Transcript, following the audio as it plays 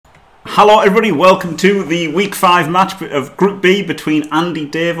Hello everybody, welcome to the Week 5 match of Group B between Andy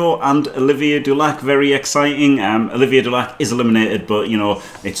Davo and Olivier Dulac. Very exciting. Olivier Dulac is eliminated, but you know,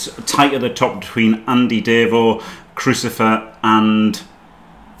 it's tight at the top between Andy Davo, Crucifer and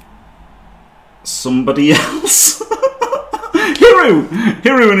somebody else.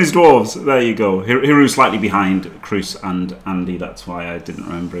 Hiru and his dwarves. There you go. Hiru slightly behind Cruz and Andy. That's why I didn't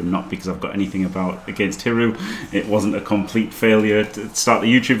remember him. Not because I've got anything against Hiru. It wasn't a complete failure to start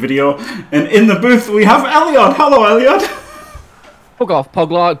the YouTube video. And in the booth we have Elyod. Hello, Elyod. Fuck off,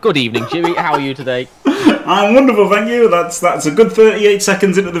 Poglar. Good evening, Jimmy. How are you today? I'm wonderful, thank you. That's a good 38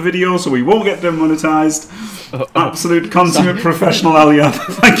 seconds into the video, so we won't get demonetized. Absolute consummate professional, Elyod.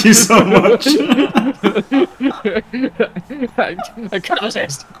 Thank you so much. I can't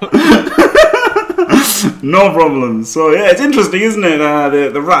resist. No problem. So yeah, it's interesting, isn't it?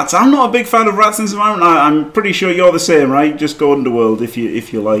 The rats. I'm not a big fan of rats in this environment. I'm pretty sure you're the same, right? Just go Underworld if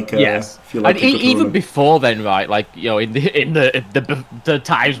you like. Yes. If you like and even before then, right? Like, you know, in the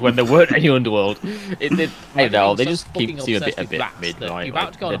times when there weren't any Underworld, I don't know. They just keep seem a bit mid, right?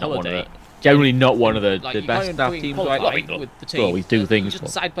 Like, they're not one of the. Generally not one of the best staff teams, right? Well, we do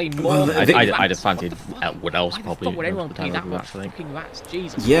things. I'd have fancied Woodell's probably.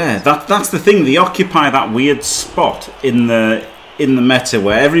 Yeah, that's the thing. They occupy that weird spot in the meta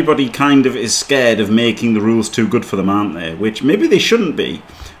where everybody kind of is scared of making the rules too good for them, aren't they? Which maybe they shouldn't be.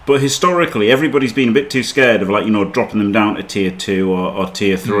 But historically, everybody's been a bit too scared of, like, you know, dropping them down to tier 2 or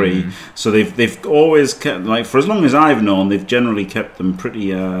tier 3. So they've always kept, like, for as long as I've known, they've generally kept them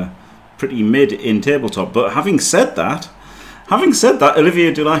pretty mid in tabletop. But having said that,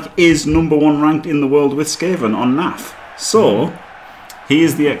 Olivier Dulac is #1 ranked in the world with Skaven on NAF. So he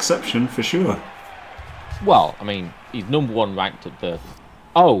is the exception for sure. Well, I mean, he's #1 ranked at the.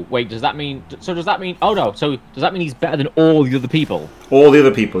 Oh wait, does that mean? So does that mean? Oh no, so does that mean he's better than all the other people? All the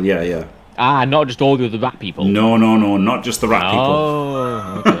other people, yeah. Ah, not just all the other rat people. No, not just the rat people.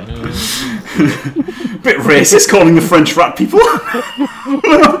 Oh, okay. Bit racist calling the French rat people.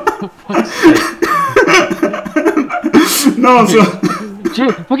 No, so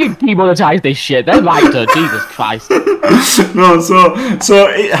fucking demonetize this shit. They're lighter, Jesus Christ. No, so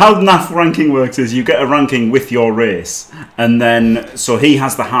how NAF ranking works is you get a ranking with your race, and then so he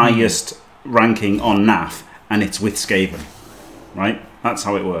has the highest ranking on NAF, and it's with Skaven, right? That's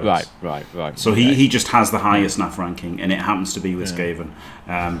how it works. Right. So he just has the highest NAF ranking, and it happens to be with Skaven,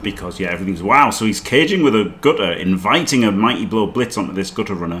 because everything's wow. So he's caging with a gutter, inviting a mighty blow blitz onto this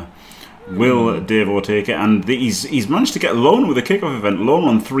gutter runner. Will Davo take it? And he's managed to get a loan with a kickoff event. Loan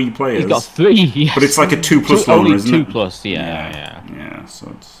on 3 players. He's got 3, yes. But it's like a 2+ loan, isn't it? 2+, yeah.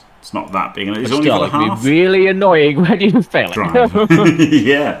 So it's not that big. It's but only still, for the half. Be really annoying when you fail it.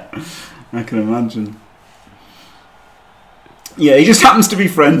 Yeah, I can imagine. Yeah, he just happens to be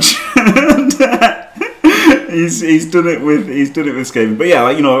French. And, he's done it with Skaven. But yeah,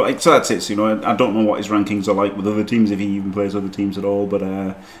 like, you know, so that's it. So, you know, I don't know what his rankings are like with other teams, if he even plays other teams at all. But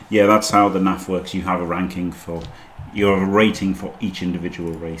yeah, that's how the NAF works. You have a ranking you have a rating for each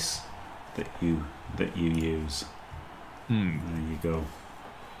individual race that you use. There you go.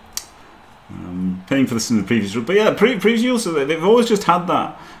 Paying for this in the previous, but yeah, previously also they've always just had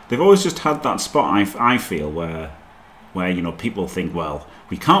that. They've always just had that spot. I feel where you know, people think, well,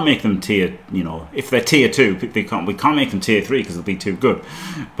 we can't make them tier, you know, if they're tier 2, we can't make them tier 3 because they'll be too good.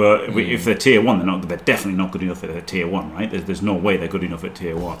 But if they're tier 1, they're definitely not good enough at tier 1, right? There's no way they're good enough at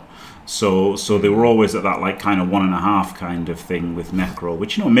tier 1. So they were always at that, like, kind of 1.5 kind of thing with Necro,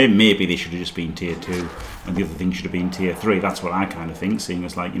 which, you know, maybe they should have just been tier 2 and the other thing should have been tier 3. That's what I kind of think, seeing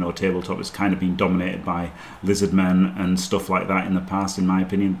as, like, you know, tabletop has kind of been dominated by lizard men and stuff like that in the past, in my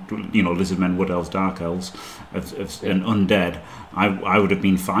opinion. You know, lizard men, wood elves, dark elves, and undead. I would have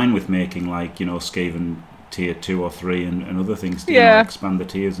been fine with making, like, you know, Skaven tier 2 or 3 and other things to, you know, expand the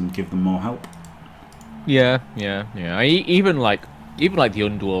tiers and give them more help. Yeah. Even like the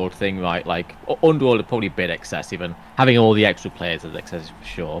Underworld thing, right? Like, Underworld are probably a bit excessive, and having all the extra players is excessive for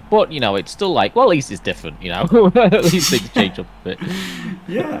sure. But, you know, it's still like, well, at least it's different, you know? At least things change up a bit.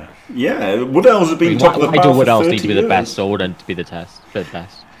 Yeah. Wood elves have been top of the pile. Why do Wood elves need to be the best, or wouldn't to be the best?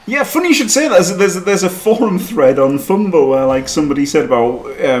 Yeah, funny you should say that. There's a forum thread on Fumble where, like, somebody said about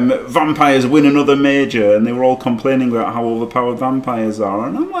vampires win another major, and they were all complaining about how overpowered vampires are,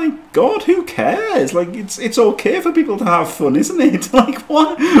 and I'm like, God, who cares? Like, it's okay for people to have fun, isn't it? Like,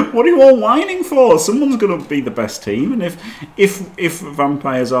 what are you all whining for? Someone's gonna be the best team, and if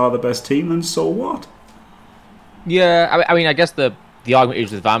vampires are the best team, then so what? Yeah, I mean, I guess the argument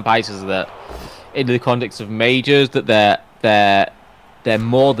is with vampires is that in the context of majors that they're they're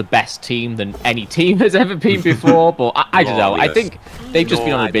more the best team than any team has ever been before. But I don't know. I think they've just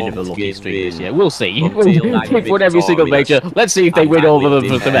been on a bit of a lucky streak this year. We'll see. They've won every single major. Let's see if they win all of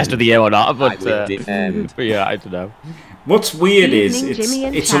them for the rest of the year or not. But yeah, I don't know. What's weird is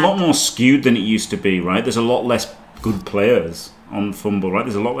it's a lot more skewed than it used to be, right? There's a lot less good players on Fumble, right?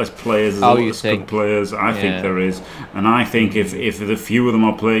 There's a lot less players, there's a lot less good players. I think there is. And I think if the few of them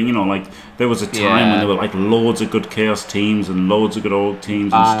are playing, you know, like there was a time when there were like loads of good Chaos teams and loads of good old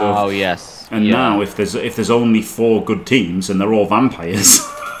teams and stuff. Oh yes. And now if there's only 4 good teams and they're all vampires.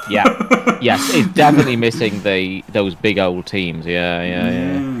 Yes, it's definitely missing those big old teams. Yeah.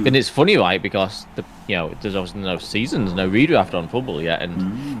 And it's funny, right? Because there's obviously no seasons, no redraft on Fumble yet,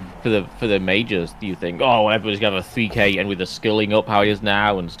 and for the majors, you think, oh, everybody's gonna have a 3K, and with the skilling up how it is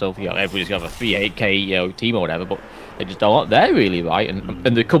now and stuff, everybody's gonna have a 3-8K team or whatever, but they just aren't there really, right?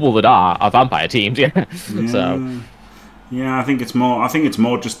 And the couple that are vampire teams, So. Yeah, I think it's more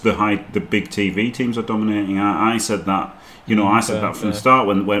just the big TV teams are dominating. I said that. I said that from the start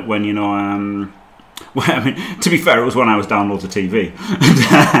when well, I mean, to be fair, it was when I was downloading TV,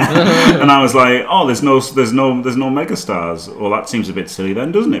 and I was like, "Oh, there's no megastars." Well, that seems a bit silly,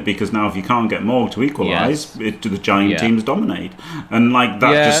 then, doesn't it? Because now, if you can't get more to equalise, the giant teams dominate, and like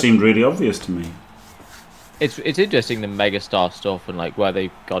that just seemed really obvious to me. It's interesting, the megastar stuff and like where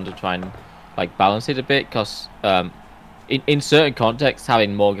they've gone to try and like balance it a bit, because in certain contexts,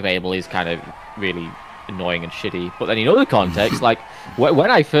 having more available is kind of really annoying and shitty, but then in other contexts, like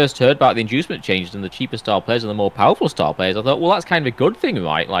when I first heard about the inducement changes and the cheaper star players and the more powerful star players, I thought, well, that's kind of a good thing,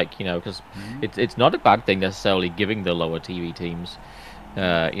 right? Like, because it's not a bad thing necessarily giving the lower TV teams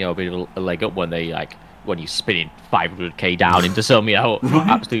a bit of a leg up when you spin it 500k down into some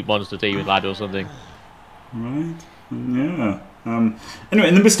absolute monster team with ladder or something. Right. Yeah. Anyway,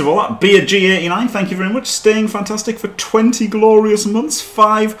 in the midst of all that, BeerG89, thank you very much. Staying fantastic for 20 glorious months.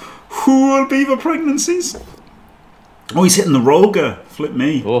 5 Who'll Beaver pregnancies. Oh, he's hitting the Roger. Flip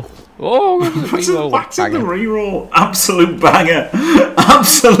me. Waxing the reroll. Absolute banger.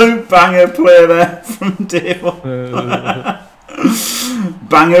 Absolute banger play there from Davo.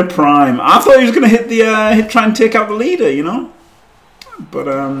 Banger prime. I thought he was going to hit try and take out the leader, But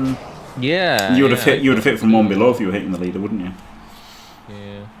yeah, you would have hit from one below if you were hitting the leader, wouldn't you?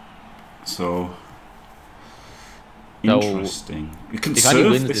 Yeah. So interesting. You can if serve he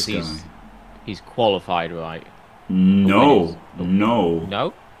wins this guy. He's qualified, right? No.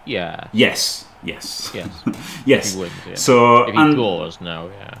 No? Yeah. Yes. Yes. Yes. If he wins, yeah. So if he draws, no,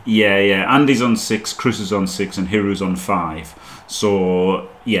 Yeah. Andy's on 6, Cruz is on 6, and Hiru's on 5. So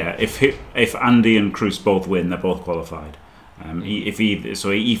yeah, if Andy and Cruz both win, they're both qualified. If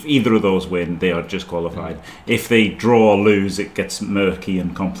either of those win, they are just qualified. If they draw or lose, it gets murky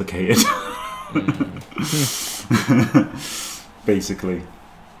and complicated. Basically.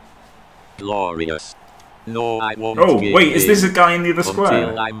 Glorious. No, I won't. Oh, wait, is this a guy in the other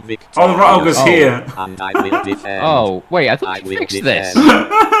square? Oh, the Ralga's here. And I will defend. Oh, wait, I thought you fixed this.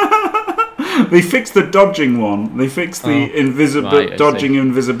 They fixed the dodging one. They fixed the dodging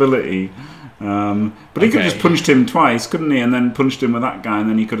invisibility. But he could have just punched him twice, couldn't he? And then punched him with that guy, and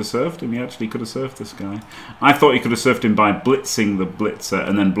then he could have surfed him. He actually could have surfed this guy. I thought he could have surfed him by blitzing the blitzer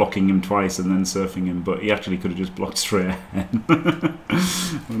and then blocking him twice and then surfing him, but he actually could have just blocked straight ahead.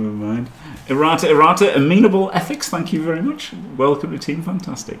 Never mind. Errata, amenable ethics, thank you very much. Welcome to Team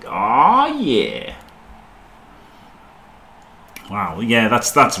Fantastic. Ah, yeah. Wow, yeah,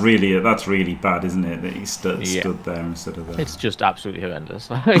 that's really bad, isn't it? That he stood there instead of there. It's just absolutely horrendous.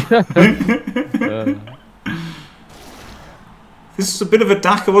 This is a bit of a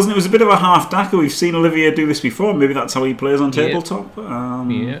Daka, wasn't it? It was a bit of a half Daka. We've seen Olivier do this before. Maybe that's how he plays on tabletop.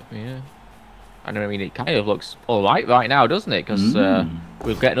 Yeah. I mean, it kind of looks all right now, doesn't it? Because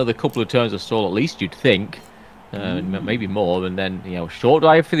we'll get another couple of turns of stall at least, you'd think. Maybe more, and then short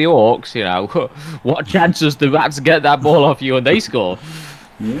drive for the Orcs. What chances do Rats get that ball off you and they score?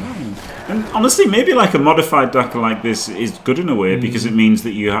 Yeah, and honestly, maybe like a modified Daka like this is good in a way because it means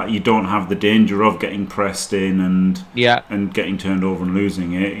that you don't have the danger of getting pressed in and getting turned over and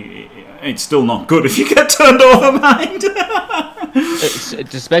losing it. It's still not good if you get turned over, mind. It's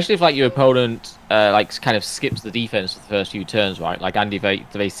especially if your opponent kind of skips the defense for the first few turns, right? Like Andy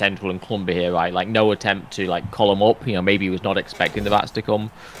very central and clumsy here, right? Like no attempt to column up. Maybe he was not expecting the bats to come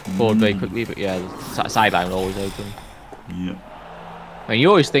forward very quickly, but yeah, the sideline always open. Yeah. I mean, you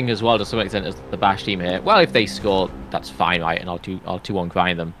always think as well to some extent as the Bash team here. Well, if they score, that's fine, right? And I'll 2-1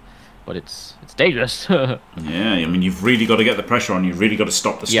 grind them. But it's dangerous. Yeah, I mean, you've really got to get the pressure on. You've really got to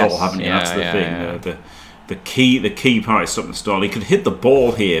stop the stall, haven't you? That's the thing. Yeah. The key part is stopping the stall. He could hit the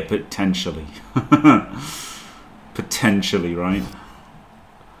ball here potentially. Potentially, right?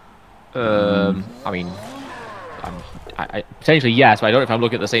 I mean, I potentially yes, but I don't know if I'm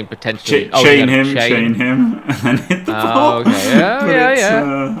looking at the same potential. Chain him, and then hit the ball. Okay,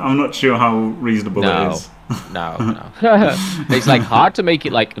 yeah. I'm not sure how reasonable it is. No. It's like hard to make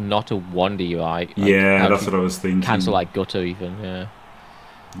it like not a 1D, right? Like, yeah, that's what I was thinking. Cancel like gutter even, yeah.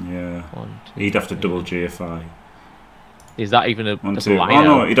 Yeah. He'd have to double GFI. Is that even a line? Oh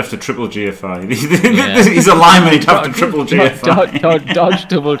no, he'd have to triple GFI. He's a lineman, he'd have to triple GFI. Dodge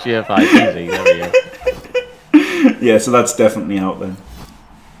double GFI, easy, there we go. Yeah, so that's definitely out there.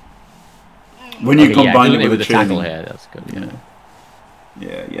 When you combine it with the tackle here, that's good.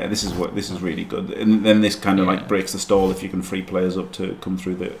 Yeah. This is really good, and then this kind of like breaks the stall if you can free players up to come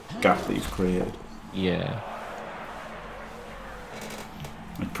through the gap that you've created. Yeah.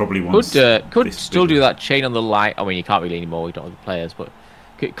 It probably wants could still do that chain on the line. I mean, you can't really anymore. We don't have the players, but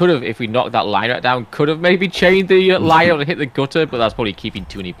could have if we knocked that line right down. Could have maybe chained the line to hit the gutter, but that's probably keeping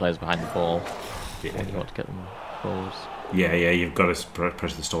too many players behind the ball. Yeah, you want to get them balls. Yeah, you've got to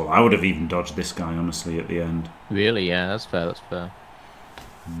press the stall. I would have even dodged this guy, honestly, at the end. Really? Yeah, that's fair.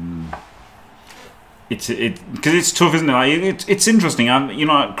 Because it's tough, isn't it? Like, it's interesting.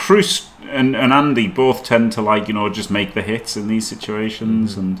 Cruz and Andy both tend to just make the hits in these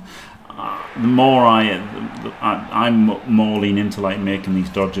situations, and the more I'm more lean into making these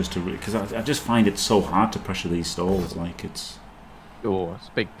dodges because I just find it so hard to pressure these stalls. It's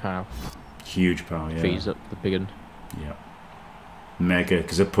big power. Huge power, yeah. Frees up the big one. Yeah. Mega,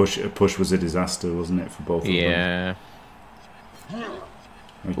 because a push was a disaster, wasn't it, for both of them? Yeah.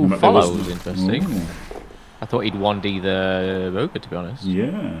 Follow was interesting. Ooh. I thought he'd 1D the Roker, to be honest.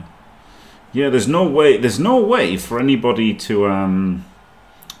 Yeah. Yeah, there's no way for anybody to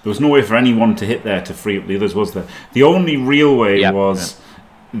there was no way for anyone to hit there to free up the others, was there? The only real way was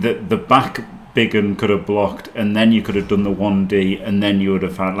that the back big un could have blocked, and then you could have done the 1D, and then you would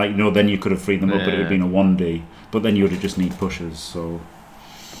have had then you could have freed them up, but it would have been a 1D. But then you would have just need pushes, so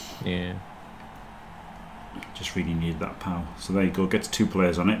yeah. Just really needed that power. So there you go, gets 2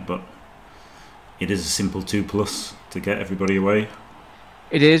 players on it, but it is a simple 2+ to get everybody away.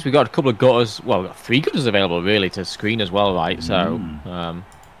 It is. We got a couple of gutters. Well, we've got 3 gutters available really to screen as well, right? So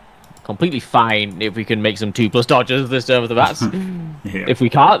completely fine if we can make some 2+ dodges this turn with the bats. Yeah. If we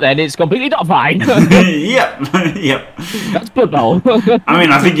can't, then it's completely not fine. Yep. That's bloodbowl. I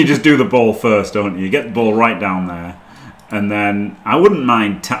mean, I think you just do the ball first, don't you? You get the ball right down there, and then I wouldn't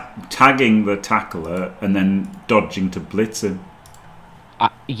mind tagging the tackler and then dodging to blitz him.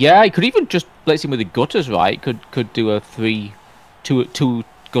 Yeah, you could even just blitz him with the gutters, right? Could do a 2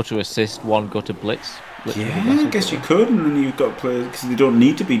 gutter assist, 1 gutter blitz. Yeah, I guess you could, and then you've got players because they don't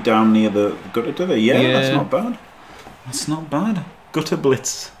need to be down near the gutter, do they? Yeah, that's not bad. That's not bad. Gutter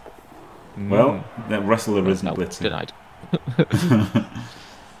blitz. Well, that wrestler isn't blitzing. Denied.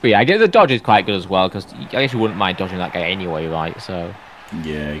 But yeah, I guess the dodge is quite good as well because I guess you wouldn't mind dodging that guy anyway, right? So.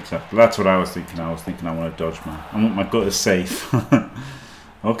 Yeah, exactly. That's what I was thinking. I want to dodge I want my gutter safe.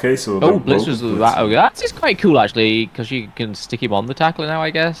 Okay, so blitz was that. Oh, that's quite cool actually, because you can stick him on the tackler now, I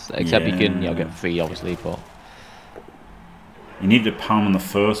guess. Except you can, get free, obviously, but he needed a palm on the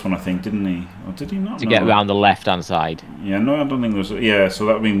first one, I think, didn't he? Or did he not? To get around the left-hand side. Yeah, no, I don't think there was. Yeah, so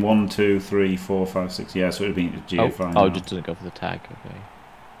that would mean 1, 2, 3, 4, 5, 6. Yeah, so it would be GFI. Oh, just doesn't go for the tag. Okay.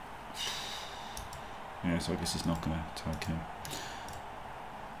 Yeah, so I guess he's not going to tag him.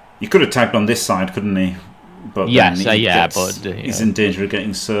 He could have tagged on this side, couldn't he? But yes, he's in danger of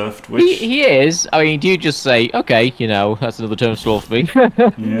getting surfed. Which he is. I mean, do you just say, okay, that's another turn slow for me?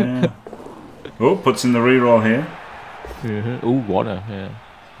 Yeah. Oh, puts in the reroll here. Ooh, water. Yeah,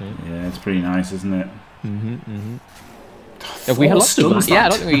 it's pretty nice, isn't it? Have we lost a rat? Yeah, I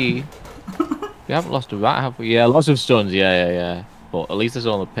don't think we haven't lost a rat, have we? Yeah, lots of stuns. Yeah. But at least it's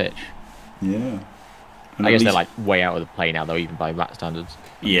on the pitch. Yeah. And I guess they're way out of the play now, though, even by rat standards.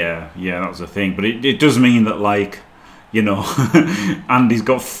 Yeah, that was the thing. But it does mean that, Andy's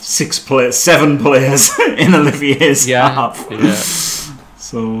got 7 players in Olivier's half. Yeah.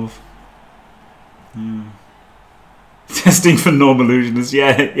 So, testing for normal illusionists.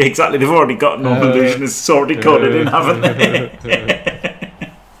 Yeah, exactly. They've already got normal illusionists already coded in, haven't they?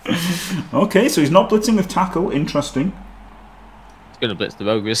 Okay, so he's not blitzing with tackle. Interesting. Gonna blitz the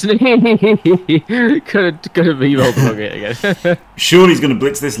rogue, isn't he? Gonna be rogue it again. Surely he's gonna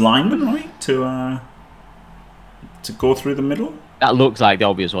blitz this lineman, right? To go through the middle. That looks like the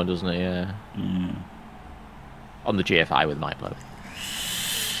obvious one, doesn't it? Yeah. On the GFI with my blow.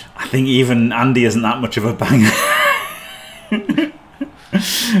 I think even Andy isn't that much of a banger.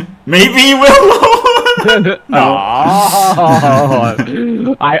 Maybe he will. Oh,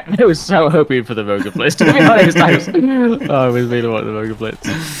 I was so hoping for the Roger Blitz, to be honest. I was really wanting the Roger Blitz.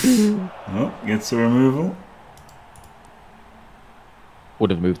 Oh, gets a removal. Would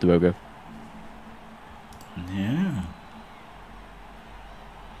have moved the Roger. Yeah.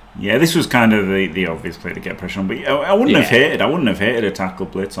 Yeah, this was kind of the obvious play to get pressure on, but I wouldn't have hated a tackle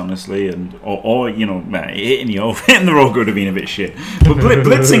blitz, honestly, and or you know, hitting the Roger would have been a bit shit. But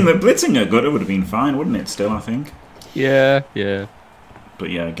blitzing a gutter would have been fine, wouldn't it? Still, I think. Yeah. But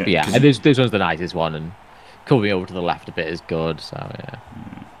yeah, and this one's the nicest one, and coming over to the left a bit is good. So yeah.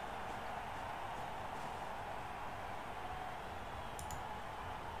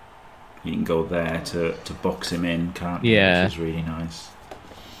 You can go there to box him in, can't you? Yeah. Which is really nice.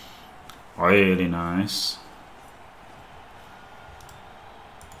 Really nice.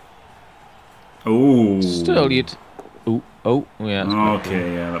 Ooh. Still, Elyod. Oh, yeah.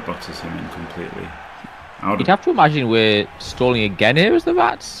 Okay, yeah, that boxes him in completely. You'd have to imagine we're stalling again here as the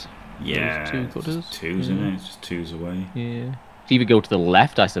Rats. Yeah. Two cutters. Twos in it. It's just twos away. Yeah. Either go to the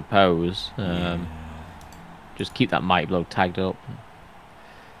left, I suppose. Just keep that mighty blow tagged up.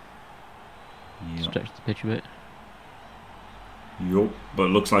 Yep. Stretch the pitch a bit. Yup, but it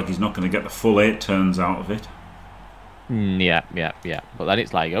looks like he's not going to get the full 8 turns out of it. Yeah. But then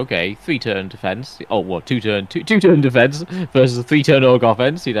it's like, okay, 3-turn defense. Oh, well, two-turn defense versus a 3-turn orc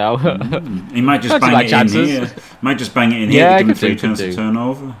offense. You know, he might just bang it in here. Might just bang it in here. Give him 3 turns to turn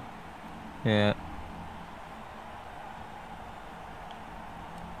over. Yeah.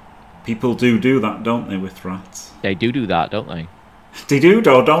 People do that, don't they, with Rats? They do that, don't they? They do,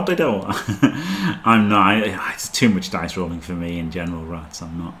 though, don't they? Don't. I'm not. It's too much dice rolling for me in general. Rats.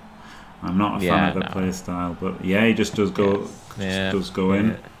 I'm not a fan of the play style, but yeah, he just does go. Does go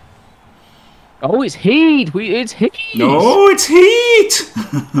in. Oh, it's heat. It's heat. No, it's heat.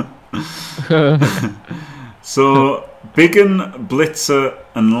 So Biggin, Blitzer,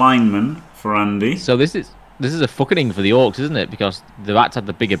 and Lineman for Andy. So this is a fucking for the Orcs, isn't it? Because the Rats have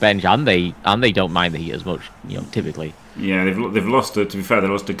the bigger bench, and they don't mind the heat as much, you know, typically. Yeah, they've lost it. To be fair, they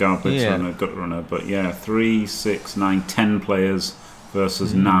lost a guard blitzer and a gut runner. But yeah, 3, 6, 9, 10 players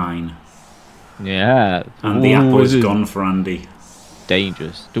versus 9. Yeah, and the apple is gone for Andy.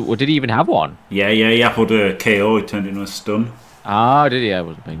 Dangerous. Did he even have one? Yeah, he appled a KO. He turned into a stun. Ah, did he? I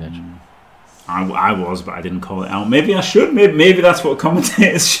wasn't paying attention. I was, but I didn't call it out. Maybe I should. Maybe that's what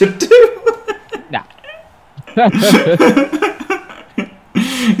commentators should do. Nah.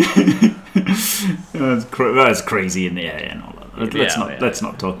 That's crazy in the air and all that. Let's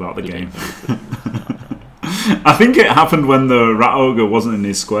not talk about the game. I think it happened when the Rat Ogre wasn't in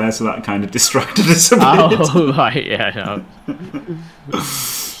his square, so that kind of distracted us a bit. Oh, right, yeah. No.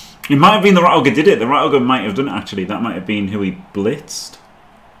 It might have been the Rat Ogre did it. The Rat Ogre might have done it, actually. That might have been who he blitzed.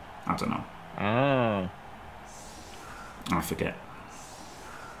 I don't know. Oh. I forget.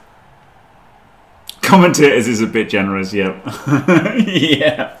 Commentators is a bit generous, yep.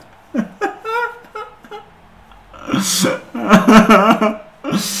 Yeah.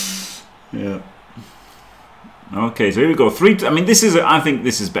 Yeah. Okay, so here we go. I mean, I think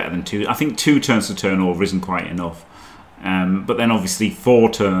this is better than 2. I think 2 turns to turn over isn't quite enough. But then obviously 4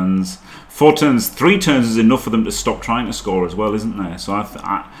 turns. 3 turns is enough for them to stop trying to score as well, isn't there? So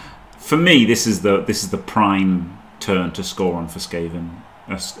for me, this is the prime turn to score on for Skaven.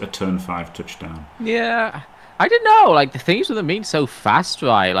 A turn 5 touchdown. Yeah. I don't know, like the things with them being so fast,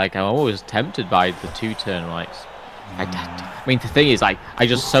 right? Like I'm always tempted by the 2-turn likes. I mean, the thing is, like, I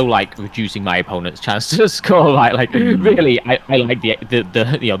just so like reducing my opponent's chance to score. Right? Like, really, I like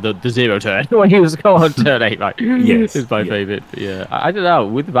the 0 turn when you score on turn 8. Right? Yes, it's my favorite. But yeah, I don't know.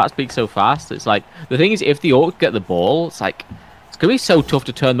 With the Rats being so fast, it's like the thing is, if the Orcs get the ball, it's like it's gonna be so tough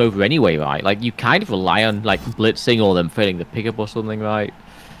to turn them over anyway, right? Like, you kind of rely on like blitzing or them failing the pickup or something, right?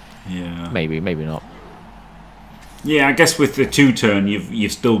 Yeah. Maybe not. Yeah, I guess with the 2-turn,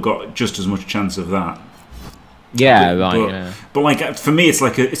 you've still got just as much chance of that. Yeah, right. But like for me, it's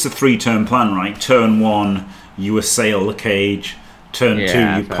like it's a 3-turn plan, right? Turn 1, you assail the cage. Turn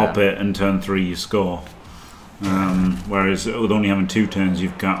 2, you pop it, and turn 3, you score. Whereas with only having 2 turns,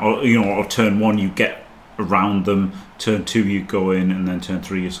 you've got, or turn 1, you get around them. Turn 2, you go in, and then turn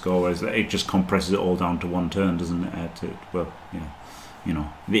 3, you score. Whereas it just compresses it all down to 1 turn, doesn't it?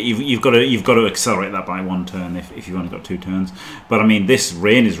 You've got to accelerate that by 1 turn if you've only got 2 turns. But I mean, this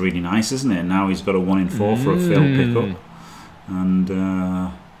rain is really nice, isn't it? Now he's got a 1 in 4 for a failed pickup, and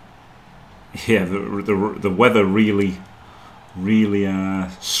yeah, the weather really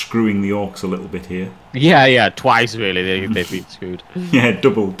screwing the Orcs a little bit here. Yeah, twice really they've been screwed. Yeah,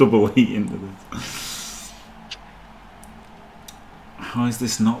 double heat into this. How is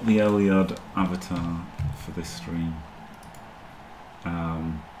this not the Elyod avatar for this stream? I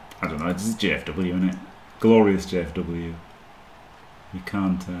don't know. It's JFW, isn't it? Glorious JFW. You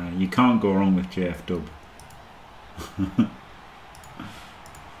can't go wrong with JFW.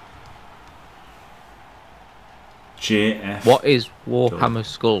 JF. What is Warhammer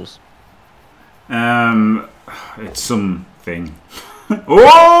Skulls? It's something.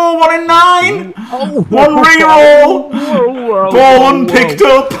 Oh, 1 in 9! Oh, 1 reroll! Ball unpicked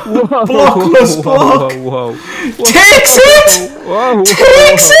up! Blockless block! Takes it!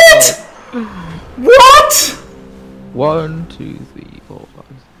 Takes it! What? 1, 2, 3, 4, 5.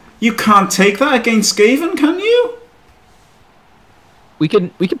 You can't take that against Skaven, can you? We can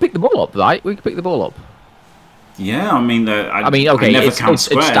pick the ball up, right? We can pick the ball up. Yeah, I mean, okay, I never count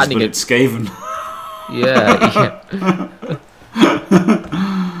squares, but it's Skaven. Yeah.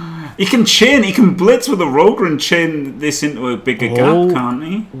 He can chain, he can blitz with a rogue and chain this into a bigger gap, can't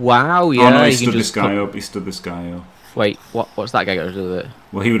he? Wow, yeah. Oh no, he stood this guy up, he stood this guy up. Wait, what's that guy got to do with it?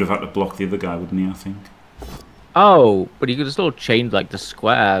 Well, he would have had to block the other guy, wouldn't he, I think? Oh, but he could have still chained, like, the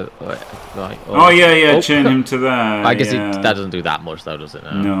square. Right. Oh, yeah, chain him to there. I guess that doesn't do that much, though, does it?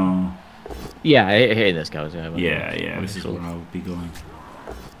 No. Yeah, hitting this guy was... Yeah, this is where I would be going.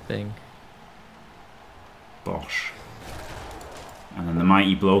 Thing. Bosh. And then the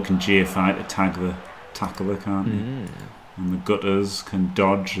mighty bloke can GFI to tackle her, can't he? And the gutters can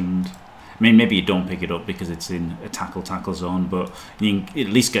dodge and... I mean, maybe you don't pick it up because it's in a tackle zone, but you can at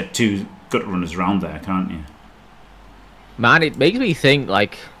least get 2 gutter runners around there, can't you? Man, it makes me think,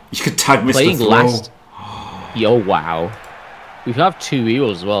 like... You could tag Mr. Playing Throw. last... Yo, wow. We have 2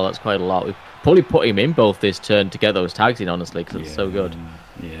 heroes as well, that's quite a lot. We've probably put him in both this turn to get those tags in, honestly, because it's so good.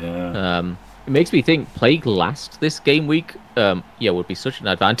 Yeah. It makes me think playing last this game week, would be such an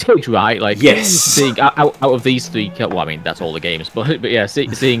advantage, right? Like, yes. Seeing out of these 3, well, I mean that's all the games, but yeah,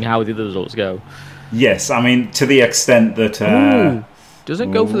 seeing how the other results go. Yes, I mean to the extent that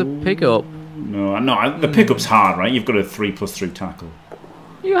doesn't go for the pickup. No, the pickup's hard, right? You've got a 3+3 tackle.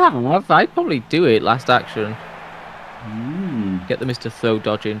 You have. I'd probably do it last action. Get the Mr. Throw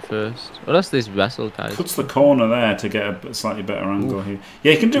dodge in first. Unless this wrestle guys. Puts the corner there to get a slightly better angle here.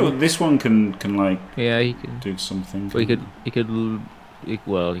 Yeah, he can do it. This one can like. Yeah, he can do something. But he could do a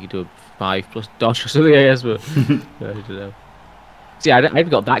 5+ dodge or something, I guess. But I don't know. See,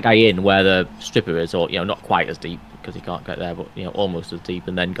 I've got that guy in where the stripper is, or not quite as deep because he can't get there, but almost as deep,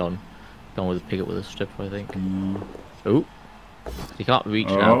 and then gone with a pickup with a stripper, I think. Oh, he can't reach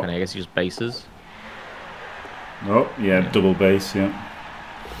now, can he? I guess he just bases. Oh, yeah, double base, yeah.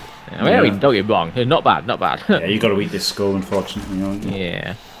 I mean, don't get me wrong, not bad. Yeah, you got to eat this skull, unfortunately, aren't you?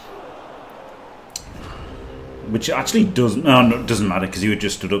 Yeah. Which actually doesn't matter because you had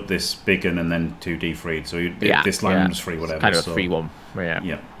just stood up this big one and then 2D freed, so this line was free, whatever. It's kind of a free one,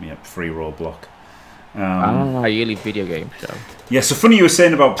 yeah. Yep, free roll block. Yearly video game show. Yeah, so funny you were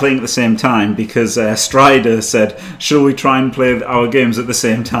saying about playing at the same time because Strider said, "Shall we try and play our games at the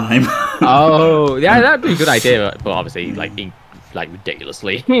same time?" Oh, yeah, that'd be a good idea, but obviously, like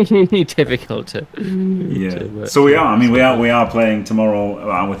ridiculously difficult to. Yeah. So we are. I mean, we are playing tomorrow.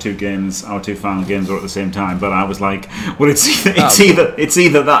 Our 2 final games are at the same time. But I was like, well, it's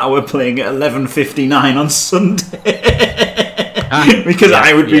either that or we're playing at 11:59 on Sunday. Because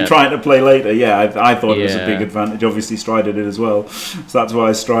I would be trying to play later. Yeah, I thought it was a big advantage. Obviously, Strider did as well. So that's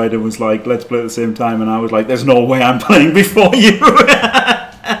why Strider was like, let's play at the same time. And I was like, there's no way I'm playing before you.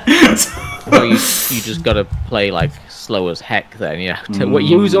 Well, you just got to play like slow as heck then.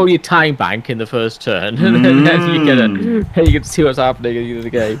 Use all your time bank in the first turn. And then you can see what's happening in the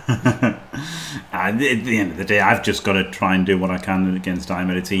game. And at the end of the day, I've just got to try and do what I can against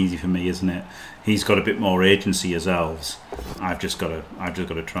Diamond. It's easy for me, isn't it? He's got a bit more agency as elves. I've just got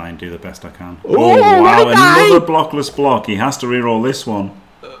to try and do the best I can. Oh wow! Another blockless block. He has to reroll this one.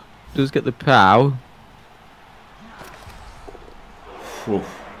 Does get the pow.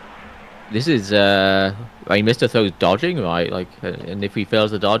 This is I mean, Mr. Throw's dodging, right? Like, and if he fails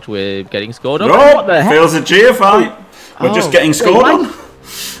the dodge, we're getting scored on. No, what the heck? Fails a GFI. We're just getting scored on.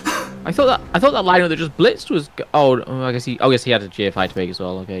 I thought that line that just blitzed was. I guess he had a GFI to make as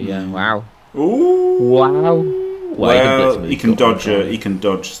well. Okay, yeah. Wow. Ooh. Wow. Well, he can dodge. He can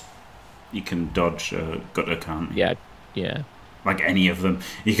dodge gutter, can't he? Yeah. Like any of them,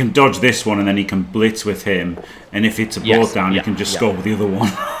 you can dodge this one, and then he can blitz with him. And if it's a board down, you can just score with the other one.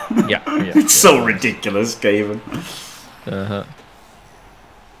 It's so ridiculous, Skaven.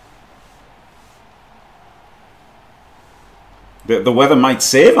 The weather might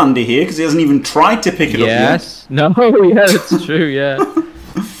save Andy here because he hasn't even tried to pick it up yet. No, yeah, that's true. Yeah.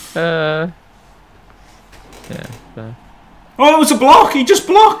 Oh, it was a block. He just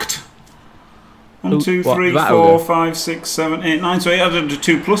blocked. 1, Who- 2, what, 3, that 4, ogre? 5, 6, 7, 8, 9. So he added a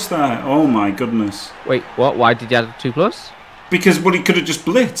 2+ there. Oh my goodness. Wait, what? Why did you add a 2+? Because he could have just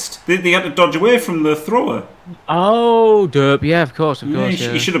blitzed. They had to dodge away from the thrower. Oh, derp. Yeah, of course, Yeah,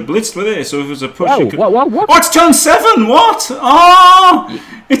 he should have blitzed with it. So if it was a push, Whoa, he could... what? Oh, it's turn 7. What? Oh,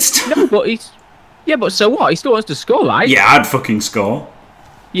 it's No, but he's... Yeah, but so what? He still wants to score, right? yeah. I'd fucking score.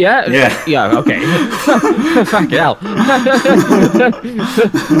 Yeah? Yeah. Yeah, okay. Fucking hell.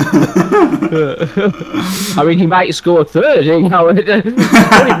 I mean, he might score a third, you know.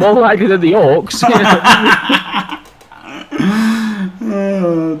 Probably more likely than the Orcs. You know?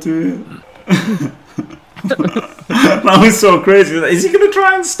 Oh dear. That was so crazy. Is he going to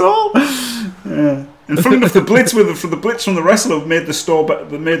try and stall? Yeah. And funny enough, the blitz from the wrestler made the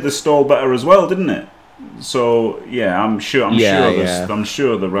stall better as well, didn't it? So yeah, I'm sure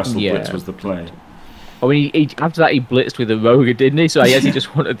the wrestle blitz was the play. I mean, he after that he blitzed with a Roger, didn't he? So I guess he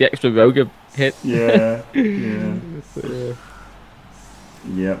just wanted the extra Roger hit. Yeah, yeah.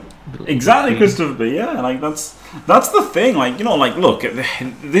 Yep. Exactly, Christopher. But yeah, like that's the thing. Like, you know, like look,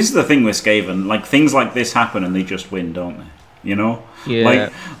 this is the thing with Skaven. Like things like this happen and they just win, don't they? You know. Yeah.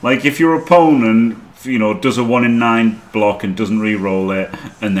 Like if your opponent, you know, does a 1 in 9 block and doesn't re-roll it,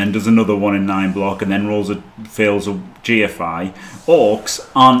 and then does another 1 in 9 block and then fails a GFI, Orcs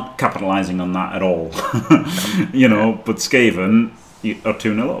aren't capitalising on that at all. You know, but Skaven are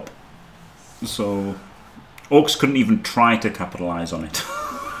 2-0 up. So Orcs couldn't even try to capitalise on it.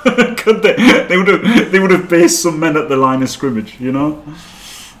 Could they? They would have based some men at the line of scrimmage, you know?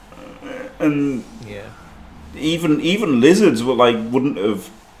 And Yeah. even lizards wouldn't have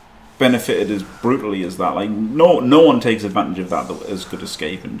benefited as brutally as that. Like no one takes advantage of that as good as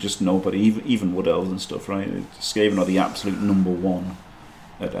Skaven. Just nobody, even wood elves and stuff, right? Skaven are the absolute #1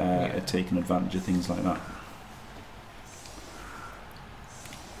 at taking advantage of things like that.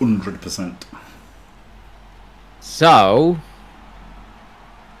 100%. So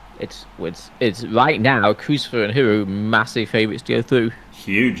it's right now Crucifer and Hero massive favourites to go through.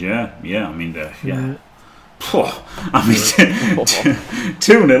 Huge, yeah. I mean, yeah. I mean,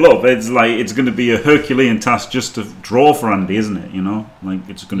 2-0 up. It's like it's going to be a Herculean task just to draw for Andy, isn't it? You know, like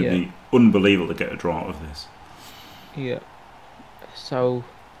it's going to be unbelievable to get a draw out of this. Yeah. So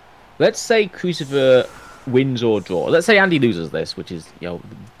let's say Crucifer wins or draws. Let's say Andy loses this, which is, you know,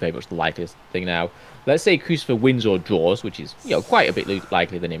 very much the likeliest thing now. Let's say Crucifer wins or draws, which is, you know, quite a bit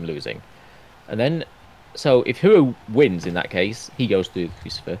likely than him losing. And then, so if Hero wins in that case, he goes through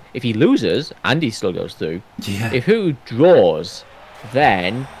Crucifer. If he loses, Andy still goes through. Yeah. If Hero draws,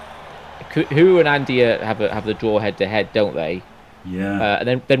 then Hero and Andy have the draw head to head, don't they? Yeah.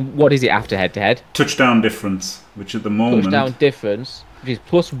 And then what is it after head to head? Touchdown difference, which at the moment. Touchdown difference, which is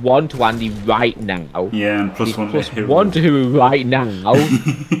 +1 to Andy right now. Yeah, and +1 to Hero. +1 to Hero right now.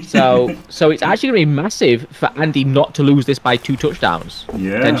 so it's actually going to be massive for Andy not to lose this by 2 touchdowns.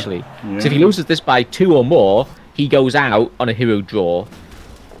 Yeah. Potentially. Yeah. So if he loses this by 2 or more, he goes out on a Hero draw.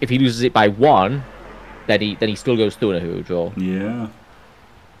 If he loses it by 1, then he still goes through on a Hero draw. Yeah.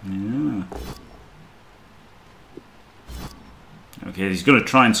 Yeah. Okay, he's going to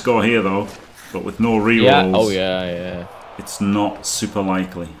try and score here though, but with no rerolls. Yeah. Oh yeah. It's not super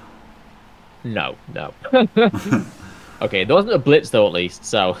likely. No. Okay, there wasn't a blitz though, at least,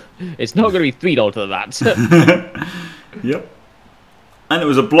 so it's not going to be 3-0 to that. Yep. And it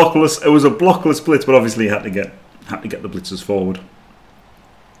was a blockless blitz, but obviously he had to get the blitzers forward.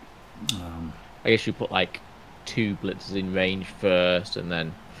 I guess you put like 2 blitzers in range first, and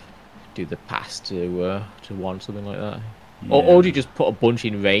then do the pass to 1, something like that. Yeah. Or do you just put a bunch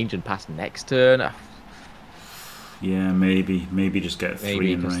in range and pass next turn? Yeah, maybe just get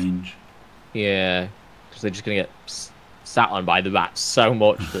 3 in range. Yeah, because they're just gonna get sat on by the rats so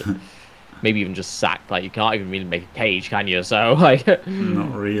much that maybe even just sacked. Like you can't even really make a cage, can you? So like,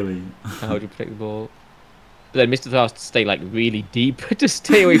 not really. how do you protect the ball? But then Mr. Thor has to stay like really deep to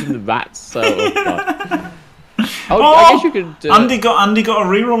stay away from the rats. So I guess you could. Andy got a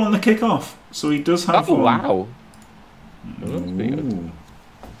reroll on the kickoff, so he does have. Oh wow! Oh, that's pretty good.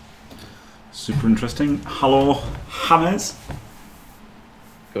 Super interesting. Hello, Hammers.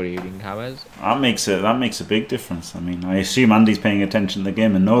 Good evening, Hammers. That makes a big difference. I mean, I assume Andy's paying attention to the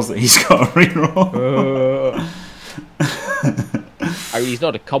game and knows that he's got a reroll. I mean, he's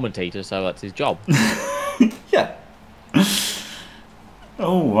not a commentator, so that's his job. Yeah.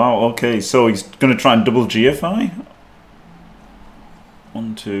 Oh wow. Okay, so he's going to try and double GFI.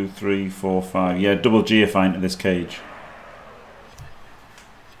 1, 2, 3, 4, 5. Yeah, double GFI into this cage.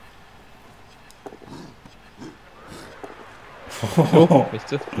 Oh,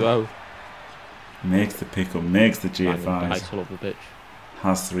 Mr. Throw. Makes the pickup, makes the Nice GFIs. all over the pitch.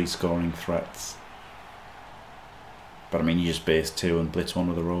 Has 3 scoring threats. But I mean, you just base 2 and blitz 1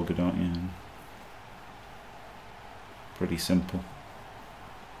 with a rogue, don't you? Pretty simple.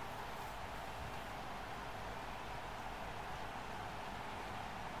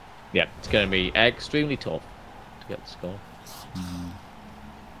 Yeah, it's going to be extremely tough to get the score.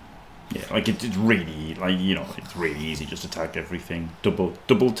 Yeah, like it's really, like, you know, it's really easy just to tag everything.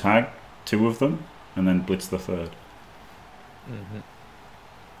 Double tag 2 of them, and then blitz the 3rd. You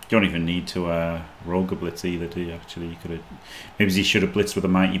don't even need to rogue a blitz either, do you? Actually, you could have. Maybe he should have blitzed with a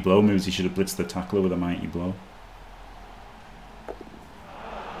mighty blow. Maybe he should have blitzed the tackler with a mighty blow.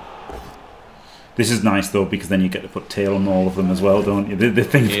 This is nice though, because then you get to put tail on all of them as well, don't you? The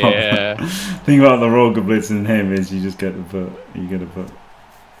thing thing about the rogue blitz in him is you just get to put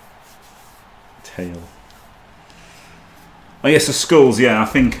tail. Oh yes, so skulls. Yeah, I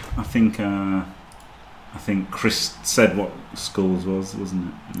think Chris said what skulls was, wasn't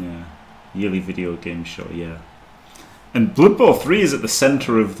it? Yeah, yearly video game show. Yeah, and Blood Bowl 3 is at the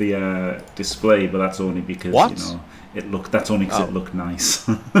centre of the display, but that's only because you know it looked. That's only because it looked nice.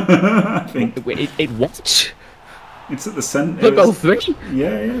 I think it what? It's at the centre. Blood Bowl 3.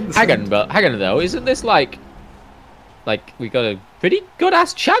 Yeah. Hang on though. Isn't this like we got a pretty good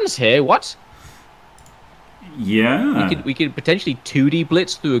ass chance here? What? Yeah. We could potentially 2D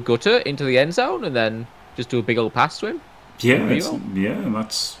blitz through a gutter into the end zone and then just do a big old pass to him. Yeah,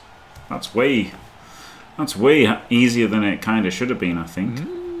 that's way easier than it kind of should have been, I think.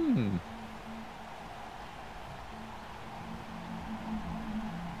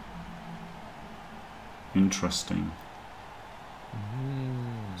 Interesting.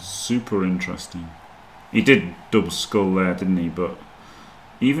 Super interesting. He did double skull there, didn't he? But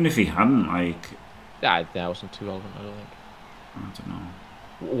even if he hadn't, like, that wasn't too relevant, I don't think. I don't know.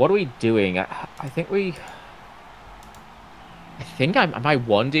 What are we doing? I think am I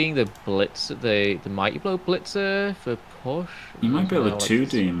wanting the blitz, the mighty blow blitzer for push? You might be able to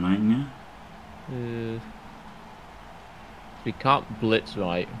 2D him, mightn't you? We can't blitz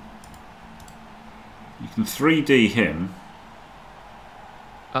right. You can 3D him.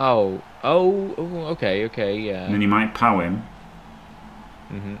 Oh, okay, yeah. And then you might pow him.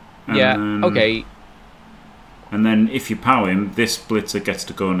 Yeah, okay. And then if you pow him, this blitzer gets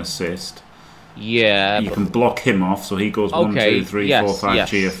to go and assist. Yeah. You can block him off, so he goes 1, 2, 3, 4, 5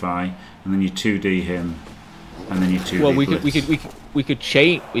 GFI, and then you 2D him, and then you 2D. Well, blitz. we could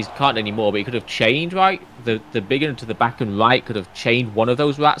change. We can't anymore, but he could have chained right. The big one to the back and right could have chained one of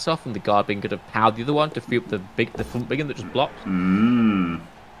those rats off, and the guard bin could have powed the other one to free up the front big one that just blocked.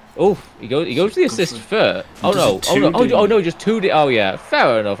 Oh, he goes to the assist first. Oh no, just 2D. Oh yeah,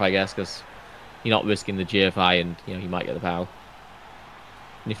 fair enough, I guess, because you're not risking the GFI, and you might get the power.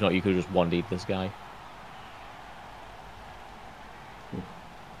 And if not, you could have just 1D'd this guy.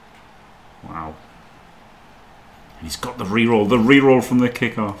 Wow. And he's got the reroll from the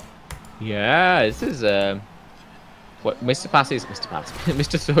kickoff. Yeah, this is what Mr. Pass is.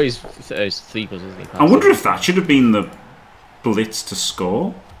 Mr. Throw is 3 plus, isn't he? I wonder if that should have been the blitz to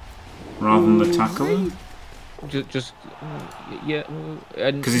score rather than the tackle. Yeah,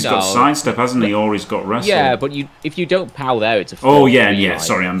 because he's got sidestep, hasn't he? Or he's got wrestle. Yeah, but if you don't pow there, it's a. Oh yeah.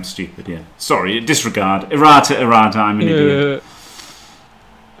 Sorry, I'm stupid. Yeah, sorry. Disregard. Errata. I'm an idiot.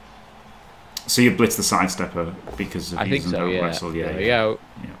 So you blitz the sidestepper because I think so. Yeah. Wrestle. Yeah. There we go.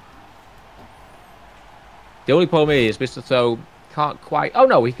 Yeah. The only problem is Mr. Throw can't quite. Oh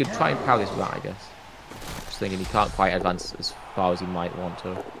no, he could try and pow this right, I guess. Just thinking he can't quite advance as far as he might want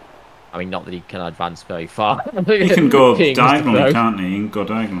to. I mean, not that he can advance very far. He can go diagonally, can't he? He can go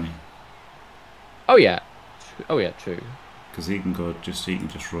diagonally. Oh yeah, true. Because he can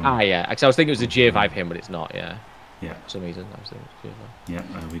just run. Ah yeah, because I was thinking it was a G5 him, but it's not. Yeah. Yeah. For some reason, I was thinking it was G5. Yeah,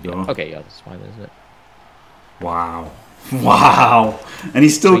 there we go. Yeah. Okay, yeah, that's fine, isn't it? Wow, and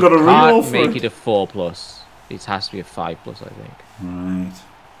he's still got a reroll for it. Make it a 4 plus. It has to be a 5 plus, I think. Right.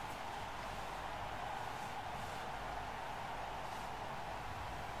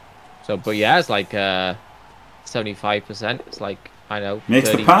 So, but yeah, it's like 75%. It's like, I know, makes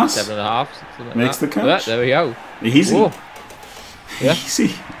the pass. 7.5. Like makes the catch. There we go. Easy. Whoa. Yeah. Easy.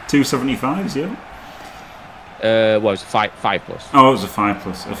 275s, yeah. Well, it's a 5 plus. Oh, it was a 5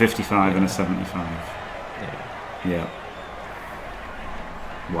 plus, a 55 and a 75. Yeah.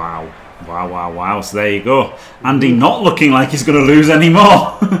 Wow. So there you go. Andy not looking like he's going to lose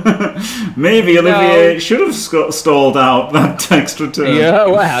anymore. Maybe Olivier should have stalled out that extra turn. Yeah,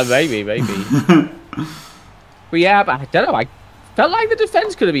 well, maybe. But yeah, but I don't know. I felt like the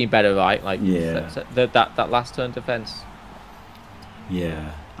defense could have been better, right? Like, that last turn defense.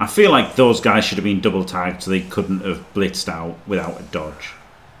 Yeah. I feel like those guys should have been double tagged, so they couldn't have blitzed out without a dodge.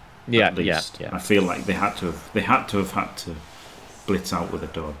 Yeah, at least. yeah. I feel like they had to have blitz out with a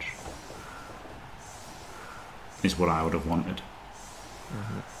dodge. Is what I would have wanted.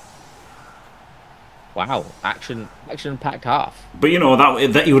 Wow, action-packed half. But you know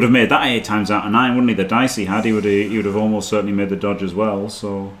that he would have made that 8 times out of 9, wouldn't he? The dice he had, he would have almost certainly made the dodge as well.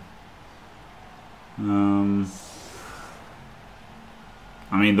 So, I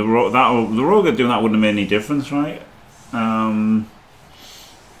mean, the rogue doing that wouldn't have made any difference, right?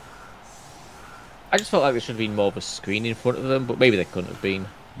 I just felt like there should have been more of a screen in front of them, but maybe there couldn't have been.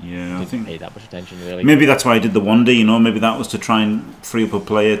 Yeah, I think pay that much attention really. Maybe that's why I did the 1D. You know, maybe that was to try and free up a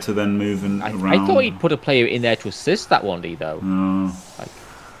player to then move around. I thought he'd put a player in there to assist that 1D though. Oh.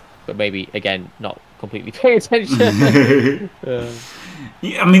 But maybe again, not completely paying attention.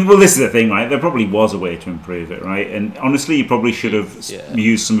 Yeah, I mean, well, this is the thing, right? There probably was a way to improve it, right? And honestly, he probably should have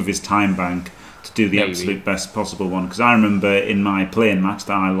used some of his time bank to do the absolute best possible one. Because I remember in my playing match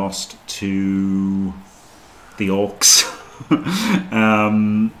that I lost to the Orcs.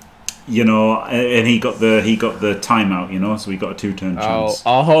 You know, and he got the timeout, you know, so he got a 2-turn chance.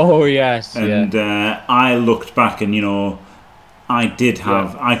 Oh yes. And I looked back, and you know, I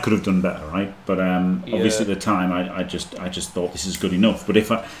could have done better, right? But obviously at the time, I just thought this is good enough. But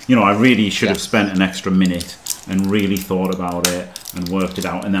if I really should have spent an extra minute and really thought about it and worked it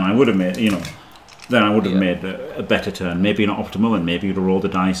out, and then I would have made, made a better turn. Maybe not optimal, and maybe you'd have rolled the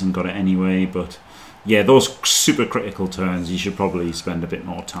dice and got it anyway. But yeah, those super critical turns, you should probably spend a bit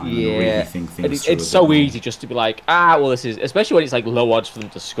more time and really think things through. It's so easy just to be like, well, this is, especially when it's like low odds for them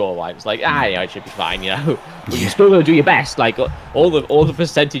to score. Like it's like, yeah, it should be fine, you know. But you're still going to do your best. Like all the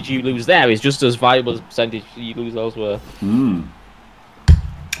percentage you lose there is just as valuable as the percentage you lose elsewhere.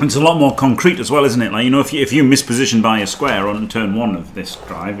 It's a lot more concrete as well, isn't it? Like, you know, if you misposition by a square on turn 1 of this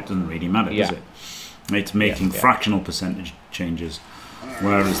drive, it doesn't really matter, does it? It's making fractional percentage changes.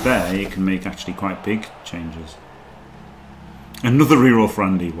 Whereas there, you can make actually quite big changes. Another reroll for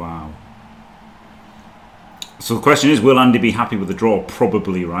Andy, wow. So the question is, will Andy be happy with the draw?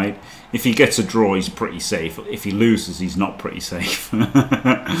 Probably, right? If he gets a draw, he's pretty safe. If he loses, he's not pretty safe.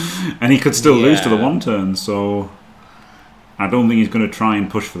 And he could still lose to the 1 turn, so I don't think he's going to try and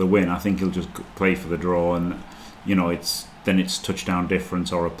push for the win. I think he'll just play for the draw, and you know, it's touchdown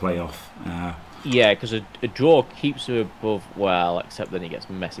difference or a playoff. Yeah, because a draw keeps you above, well, except then it gets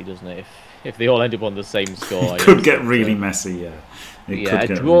messy, doesn't it? If they all end up on the same score. It could get really messy, yeah.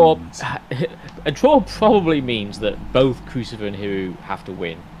 A draw probably means that both Crucifer and Hiru have to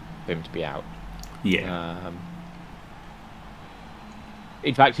win for him to be out. Yeah.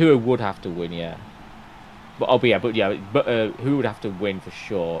 In fact, Hiru would have to win, yeah. But who would have to win for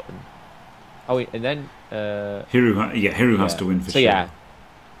sure? And then Hiru has to win for sure.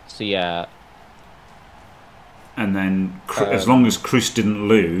 So yeah. And then, as long as Cruz didn't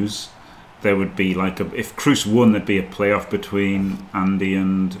lose, there would be like if Cruz won, there'd be a playoff between Andy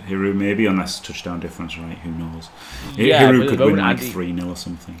and Hiru, maybe, unless touchdown difference, right? Who knows? Hiru could win like 3-0 or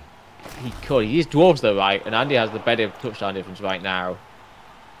something. He could. He's dwarves though, right? And Andy has the better touchdown difference right now.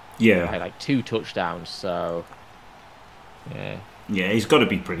 Yeah, by like 2 touchdowns. So yeah. Yeah, he's got to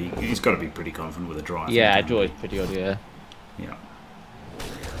be pretty confident with a draw. A draw is pretty good. Yeah. Yeah.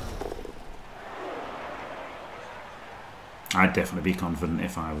 I'd definitely be confident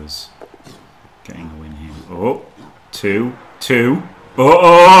if I was getting a win here. Oh, 2.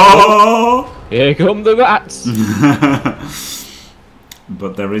 Oh! Here come the rats!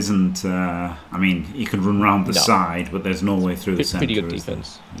 But there isn't. I mean, you can run round the side, but there's no way through the centre. Pretty good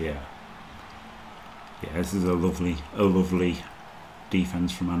defence. Yeah. Yeah, this is a lovely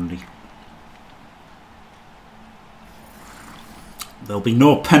defence from Andy. There'll be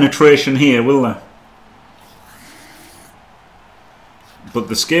no penetration here, will there? But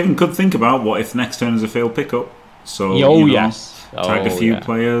the Skaven could think about what if next turn is a failed pickup. So tag a few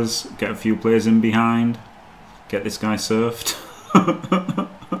players, get a few players in behind, get this guy surfed.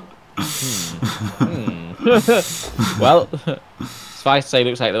 Well, suffice to say,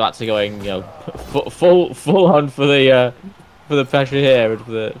 looks like the rats are going, you know, full on for the pressure here and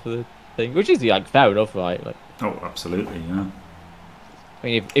for the thing, which is like fair enough, right? Like, oh, absolutely, yeah. I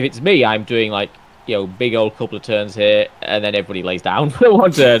mean, if it's me, I'm doing like, you know, big old couple of turns here, and then everybody lays down for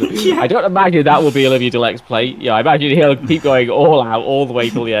 1 turn. I don't imagine that will be Olivier Delec's play. Yeah, I imagine he'll keep going all out all the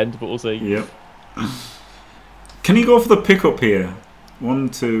way till the end, but we'll see. Yep. Can he go for the pickup here? 1,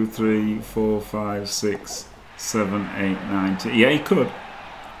 2, 3, 4, 5, 6, 7, 8, 9, 10. Yeah, he could.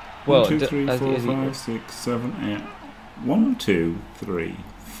 Well, 1, 2, 3, 4, 5, 6, 7, 8. 1, 2, 3,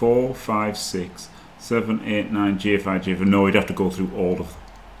 4, 5, 6, 7, 8, 9. GFI. No, he'd have to go through all of them.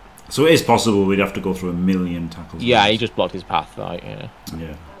 So it is possible we'd have to go through a million tackles. Yeah, he just blocked his path, right? Yeah.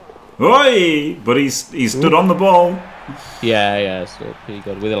 Yeah. Oi! But he's stood on the ball. Yeah, so pretty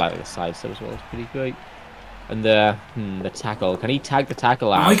good. With like the side step as well, it's pretty great. And the tackle. Can he tag the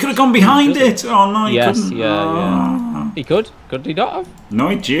tackle out? Oh, he could have gone behind it. Oh no, he couldn't. Yeah. He could. Could he not have? No,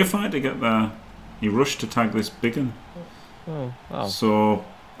 he GFI'd to get there. He rushed to tag this big one. Oh, wow. So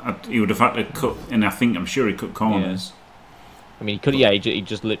he would have had to cut, and I'm sure he cut corners. Yeah. I mean, he could. Yeah, he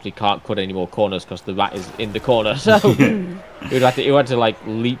just literally can't cut any more corners because the rat is in the corner. So he had to like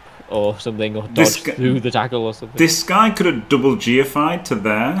leap or something, or dodge through the tackle or something. This guy could have double GFI'd to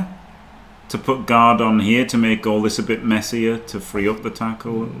there, to put guard on here to make all this a bit messier to free up the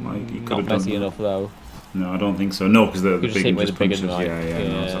tackle. Like he could have done messy enough though. No, I don't think so. No, because the big one just punches. Right?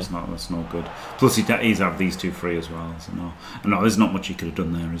 No, that's not good. Plus he's have these two free as well. So no, there's not much he could have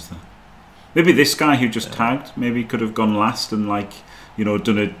done there, is there? Maybe this guy who just tagged, maybe could have gone last and like, you know,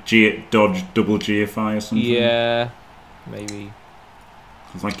 done a dodge double GFI or something. Yeah, maybe.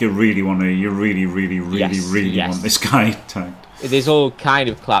 It's like you really want this guy tagged. There's all kind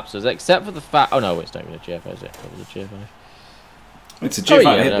of collapses, except for the fact. Oh no, it's not even a GFI, is it? It was a GFI. It's a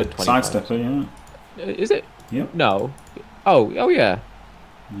GFI hit, sidestepper, yeah. Is it? Yep. No. Oh yeah.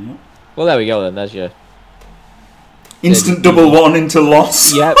 Yeah. Well, there we go then. There's your instant double one into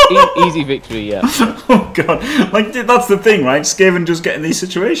loss. Yeah, easy victory. Yeah. Oh god, like that's the thing, right? Skaven just getting these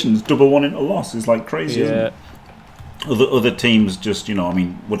situations, double one into loss is like crazy. Isn't it? Other teams just, you know, I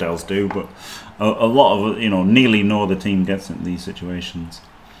mean, what else do? But a lot of, you know, nearly no other team gets in these situations.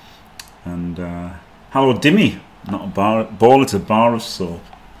 And hello, Dimmy, not a ball, it's a bar of soap.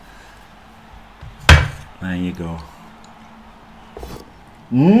 There you go.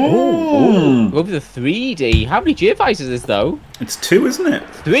 Go for the 3D. How many GFIs is this though? It's 2, isn't it?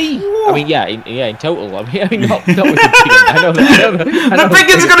 3. I mean, yeah, in total. I mean, not with the big. I know that. The big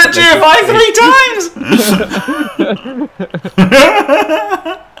one's got a GFI 3 times.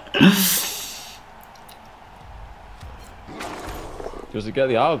 Does it get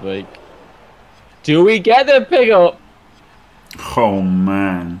the armor break? Do we get the pick up? Oh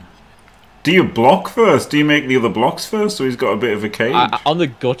man. Do you block first? Do you make the other blocks first, so he's got a bit of a cage? On the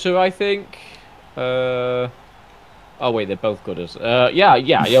gutter, I think. Oh wait, they're both gutters. Yeah.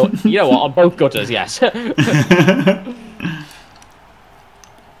 You know what? On both gutters, yes. and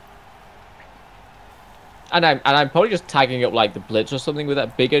I'm probably just tagging up like the blitz or something with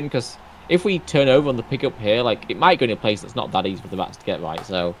that big one, because if we turn over on the pickup here, like it might go in a place that's not that easy for the rats to get right.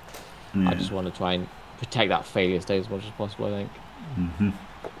 So I just want to try and protect that failure state as much as possible, I think.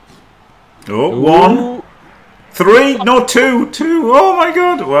 Oh, 1, 3, no 2. Oh my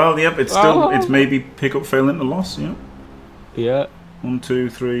god. Well, yep, it's still, it's maybe pick up fail into loss, yeah. Yeah. 1, 2,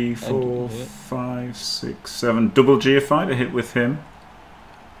 3, 4, 5, 6, 7. Double GFI to hit with him.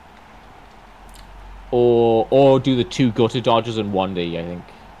 Or do the 2 gutter dodges and 1D, I think.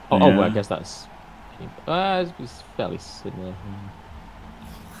 Oh, well, I guess that's it's fairly similar.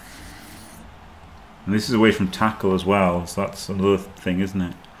 And this is away from tackle as well, so that's another thing, isn't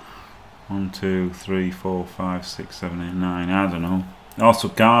it? 1, 2, 3, 4, 5, 6, 7, 8, 9. I don't know. Also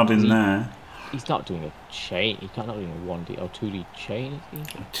guard in there. He's not doing a chain. He's not doing a 1D or 2D chain. Is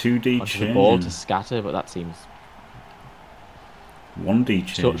he? 2D chain. The ball to scatter, but that seems 1D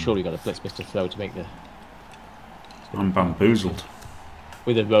chain. Surely got a blitz to throw to make the. I'm bamboozled.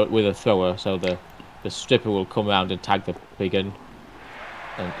 With a thrower, so the stripper will come around and tag the big one,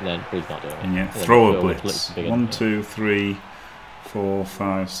 and then he's not doing it. Yeah, throw a blitz. 1, 2, 3, 4,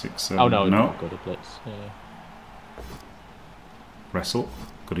 5, 6, 7. Oh no, not good at blitz. Yeah. Wrestle,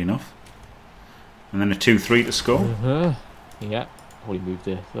 good enough. And then a 2-3 to score. Yeah, probably move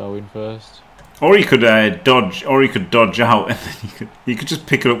the throw in first. Or he could dodge, or he could dodge out, and then he could just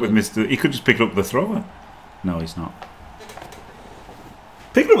pick it up with Mr. He could just pick it up with the thrower. No, he's not.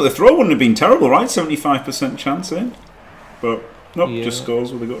 Picking up with the throw wouldn't have been terrible, right? 75% chance in, but nope, just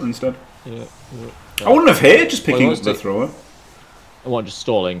scores with the gutter instead. Yeah. I wouldn't have hated just picking up the thrower. I want just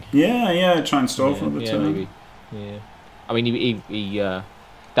stalling. Yeah, try and stall for another turn. Maybe. Yeah. I mean, he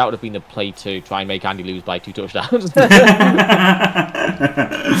that would have been the play to try and make Andy lose by 2 touchdowns.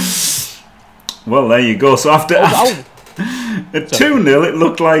 Well, there you go. So after at 2-0, it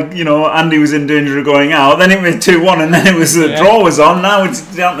looked like, you know, Andy was in danger of going out. Then it was 2-1, and then it was the draw was on. Now it's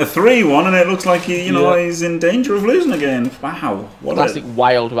down to 3-1, and it looks like he's in danger of losing again. Wow, what classic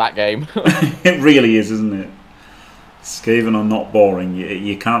wild rat game. It really is, isn't it? Skaven are not boring.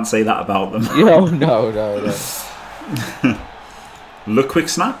 You can't say that about them. No. Look, quick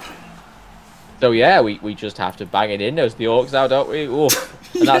snap. So yeah, we just have to bang it in as the orcs now, don't we?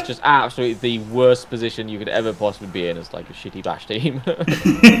 And that's just absolutely the worst position you could ever possibly be in as like a shitty bash team.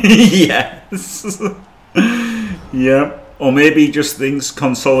 Yes. Yeah. Or maybe just things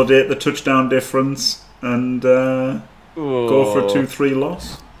consolidate the touchdown difference and go for a 2-3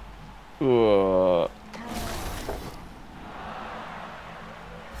 loss.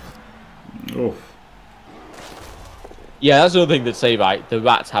 Oh. Yeah, that's another thing that say, right, the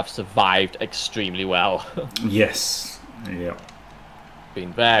Rats have survived extremely well. Yes. Yeah.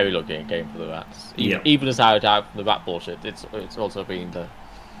 Been very lucky in game for the Rats. Even aside from the Rat bullshit, it's also been the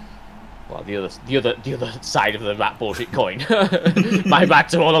other side of the Rat bullshit coin. My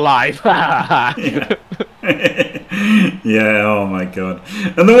Rats are all alive. Yeah. Yeah, oh my god.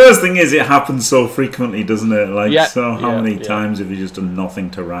 And the worst thing is it happens so frequently, doesn't it? Like, how many times have you just done nothing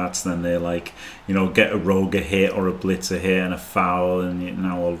to Rats, then they like, you know, get a rogue a hit or a blitz a hit and a foul, and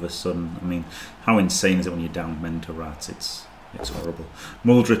now all of a sudden, I mean, how insane is it when you're down men to Rats? It's horrible.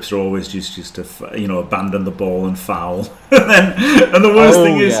 Muldrips are always just to, you know, abandon the ball and foul. And the worst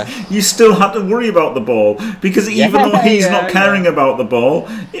thing is, you still have to worry about the ball, because even though he's not caring about the ball,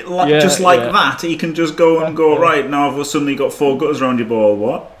 just like that, he can just go and go, right, now I've suddenly got 4 gutters around your ball,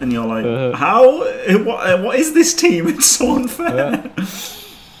 what? And you're like, how? What is this team? It's so unfair.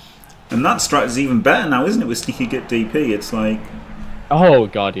 And that strat is even better now, isn't it, with Sneaky Get DP? It's like... Oh,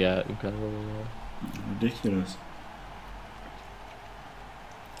 God, yeah. Ridiculous.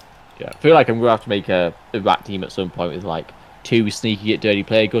 Yeah, I feel like I'm going to have to make a Rat team at some point with, like, 2 Sneaky Get Dirty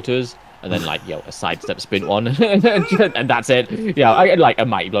player gutters, and then, like, a sidestep sprint one, and that's it. Yeah, I like a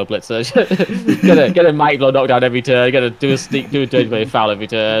Mighty Blow blitzer. get a Mighty Blow knockdown every turn, do a dirty player foul every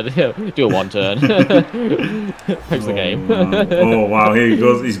turn, do a 1 turn. Fix the game. Wow. Oh, wow, here he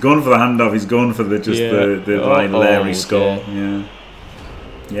goes. He's going for the handoff, he's going for the Larry score. Yeah.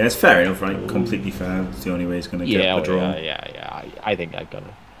 Yeah, it's fair enough, right? Completely fair. It's the only way he's going to get the draw. Yeah. I think I've got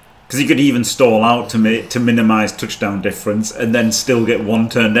it. Because he could even stall out to minimise touchdown difference and then still get 1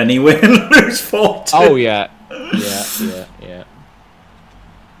 turned anyway and lose 4-2. Oh, yeah. Yeah.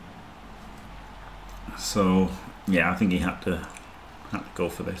 So, yeah, I think he had to go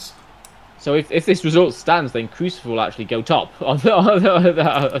for this. So if this result stands, then Crucifer will actually go top on this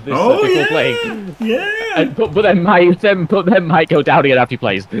before playing. Yeah. But then might go down again after he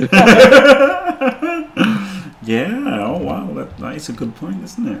plays. Yeah. Oh wow, that is a good point,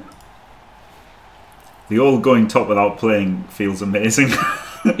 isn't it? The all going top without playing feels amazing.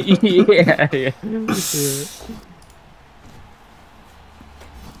 Yeah.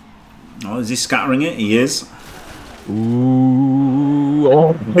 Oh, is he scattering it? He is. Ooh.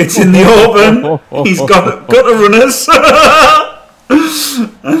 Oh. It's in the open. He's got gutter runners. I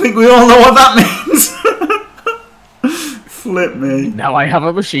think we all know what that means. Flip me. Now I have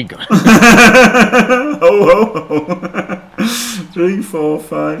a machine gun. Oh. 3, 4,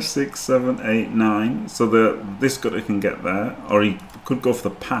 5, 6, 7, 8, 9. So this gutter can get there, or he could go for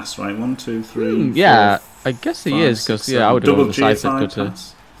the pass, right? 1, 2, 3. Yeah, 4, I guess he 5, is, because 6, I would double have decided GFI to.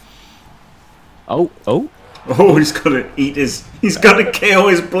 pass. Oh. Oh, he's got to eat his. He's got to KO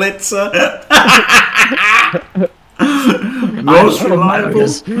his blitzer.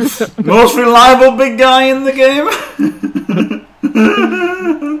 most reliable big guy in the game.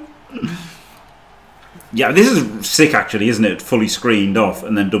 Yeah, this is sick actually, isn't it? Fully screened off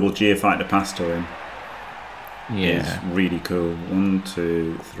and then double GFI to pass to him. Yeah, it's really cool. 1,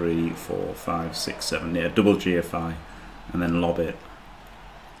 2, 3, 4, 5, 6, 7. Yeah, double GFI and then lob it.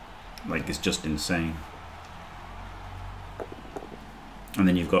 Like, it's just insane. And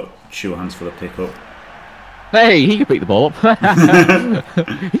then you've got sure hands for the pickup. Hey, he can pick the ball up.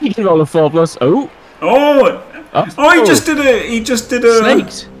 He can roll a 4+. He just did a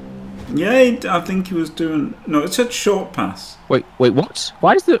snakes. Yeah, I think he was doing. No, it said short pass. Wait, what?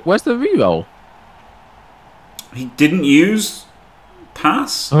 Where's the reroll? He didn't use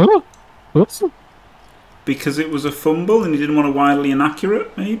pass. Huh? What? Because it was a fumble and he didn't want to wildly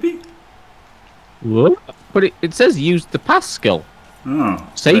inaccurate, maybe. What? But it says use the pass skill. Oh.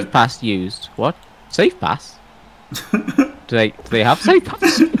 Safe pass used. What? Safe pass? do they have safe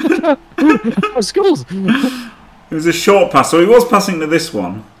pass? Skills. It was a short pass, so he was passing to this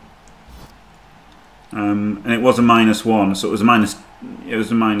one. And it was a -1, so it was a minus. It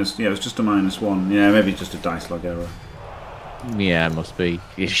was a minus. Yeah, it was just a -1. Yeah, maybe just a dice log error. Yeah, it must be.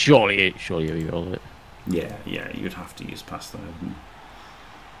 Yeah, surely you rolled it. Yeah, you'd have to use pass there, wouldn't you?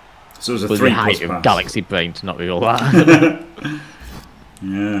 So it was a With 3+ the height of pass. Galaxy brain to not reroll that.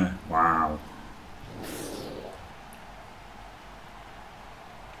 Yeah. Wow.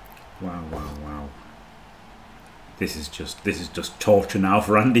 Wow. This is just torture now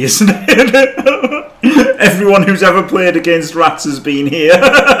for Andy, isn't it? Everyone who's ever played against rats has been here.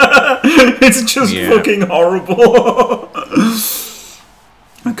 It's just fucking horrible.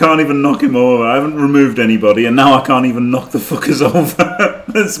 I can't even knock him over. I haven't removed anybody, and now I can't even knock the fuckers over.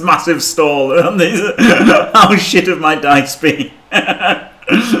 There's massive stall. How shit have my dice been?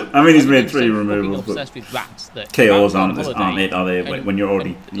 I mean, he's made 3 removals, but KOs aren't it, are they? When you're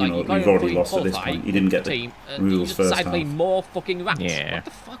already, you've already lost at this point. You didn't get the removals first half. More fucking rats. Yeah. What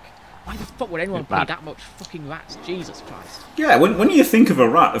the fuck? Why the fuck would anyone play that much fucking rats? Jesus Christ. Yeah, when you think of a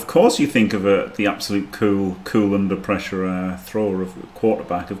rat, of course you think of the absolute cool under pressure thrower of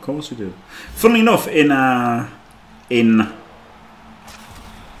quarterback. Of course you do. Funnily enough, in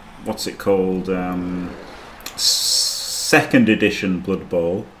what's it called? 2nd edition Blood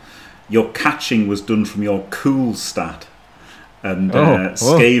Bowl, your catching was done from your cool stat, and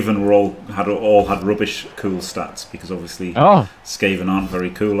Skaven were all had rubbish cool stats because obviously Skaven aren't very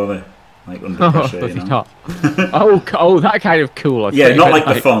cool, are they? Like under pressure, you know. Oh, that kind of cool. Yeah, not like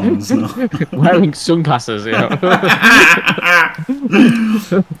the Fonz. No. Wearing sunglasses, you know.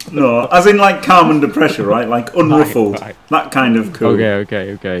 No, as in like calm under pressure, right? Like unruffled, right. That kind of cool.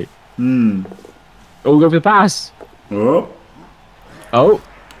 Okay. Oh, go for the pass. Oh,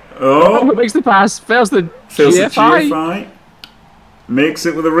 who makes the pass? Fails the GFI. Makes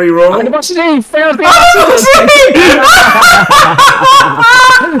it with a reroll. Animosity fails the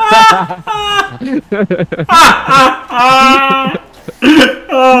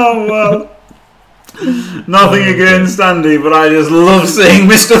Oh well. Nothing against Andy, but I just love seeing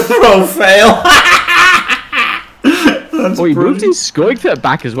Mr. Throw fail. He moved his scoring threat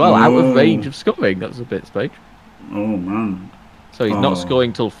back as well, out of range of scoring. That was a bit strange. Oh man. So he's not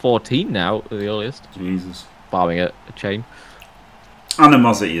scoring till 14 now, at the earliest. Jesus. Barring a chain.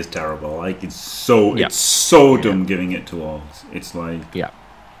 Animosity is terrible. Like it's so dumb giving it to orcs. It's like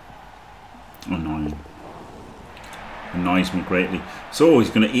annoying. Annoys me greatly. So he's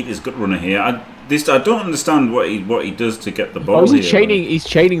going to eat his gut runner here. I don't understand what he does to get the ball. He's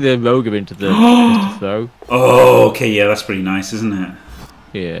chaining the Roger into the throw. Oh, okay, yeah, that's pretty nice, isn't it?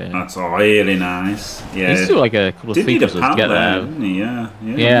 Yeah, that's really nice. Yeah, he's still like a couple of feet to get there. Didn't he?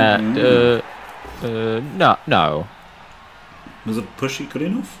 No. Was the push good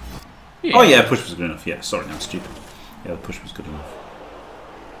enough? Yeah. Oh yeah, push was good enough. Yeah, sorry, I'm stupid. Yeah, the push was good enough.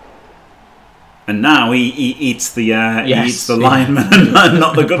 And now he eats the lineman and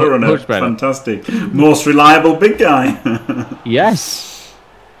not the gutter runner. Fantastic. Most reliable big guy. Yes.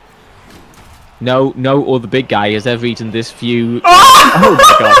 No other big guy has ever eaten this few. Oh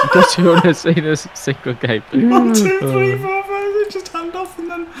my god! Gutter runners in a single game. 1, 2, 3, 4, 5. They just hand off and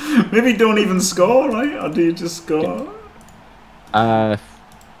then maybe don't even score, right? Or do you just score?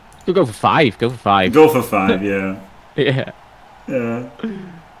 We'll go for 5. Go for 5. Go for 5. Yeah. Yeah.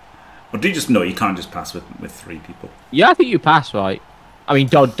 Or do you just you can't just pass with 3 people? Yeah, I think you pass, right? I mean,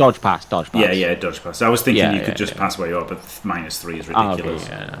 dodge pass. Yeah, dodge pass. I was thinking you could just pass where you are, but -3 is ridiculous.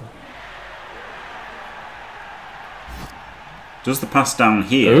 Okay, yeah. Does the pass down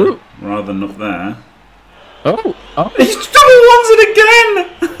here rather than up there? Oh! He's double ones it again!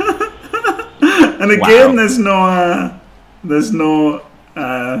 And again, there's no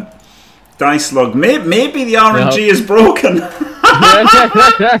dice log. Maybe the RNG is broken.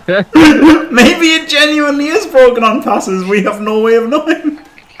 Maybe it genuinely is broken on passes. We have no way of knowing.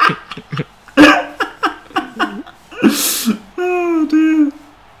 Oh dear.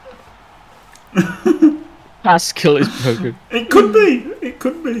 Pass skill is broken. It could be.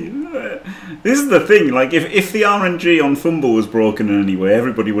 This is the thing. Like if the RNG on Fumble was broken in any way,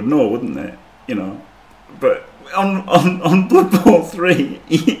 everybody would know, wouldn't they? You know. But on Blood Bowl 3,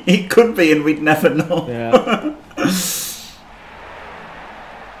 it could be, and we'd never know. Yeah.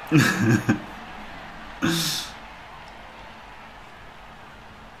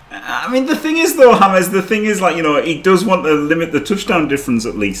 I mean, the thing is, though, Hammers, like, he does want to limit the touchdown difference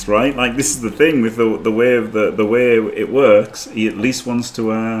at least, right? Like, this is the thing with the way it works. He at least wants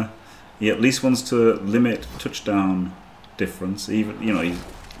to limit touchdown difference. Even he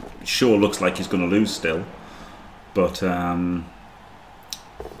sure looks like he's going to lose still, but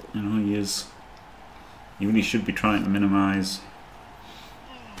he really should be trying to minimise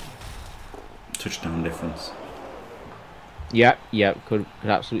touchdown difference. Yeah, could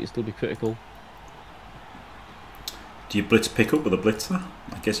absolutely still be critical. Do you blitz pick up with a blitzer?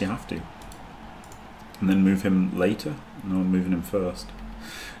 I guess you have to. And then move him later? No, moving him first.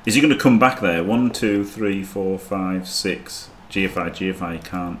 Is he going to come back there? 1, 2, 3, 4, 5, 6. GFI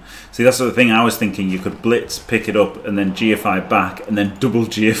can't. See, that's the thing I was thinking. You could blitz, pick it up, and then GFI back, and then double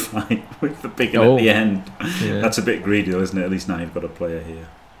GFI with the picking at the end. Yeah. That's a bit greedy, isn't it? At least now you've got a player here.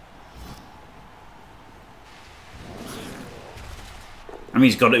 I mean,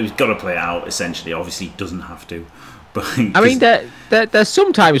 he's got to play it out, essentially. Obviously, he doesn't have to. But I mean, they're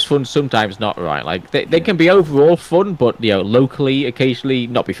sometimes fun, sometimes not, right? Like, they can be overall fun, but, locally, occasionally,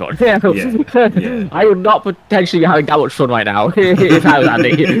 not be fun. Yeah. I would not potentially be having that much fun right now, if I was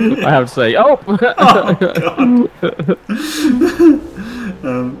Andy. I have to say, God.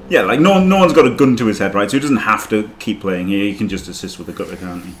 Yeah, like, no one's got a gun to his head, right? So he doesn't have to keep playing here. He can just assist with the gutter,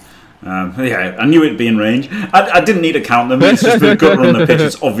 can't he? Yeah, I knew it'd be in range. I didn't need to count them. It's just the gutter on the pitch.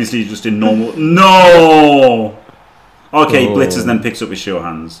 It's obviously just in normal. No! Okay, he blitzes, then picks up his sure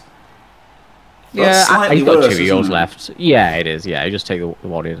hands. Yeah, he's got worse, 2 heroes left. Yeah, it is. Yeah, just take the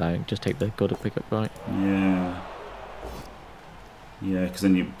warrior down. Just take the gutter pickup, right? Yeah. Yeah, because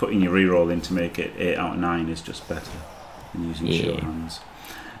then you're putting your reroll in to make it 8 out of 9 is just better than using sure hands.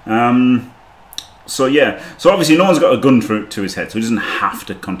 So obviously no one's got a gun to his head, so he doesn't have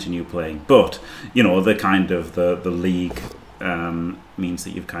to continue playing. But the kind of the league means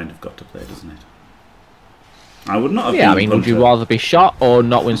that you've kind of got to play, doesn't it? I would not have. Yeah, I mean, would you rather be shot or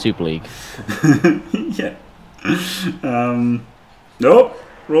not win Super League? Yeah. Nope.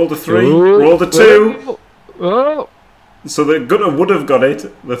 Roll the 3. Roll the 2. Oh. So the gutter would have got it.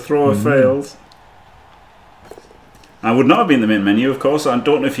 The thrower failed. I would not have been in the main menu, of course. I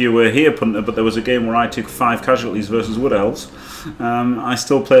don't know if you were here, Punter, but there was a game where I took 5 casualties versus Wood Elves. I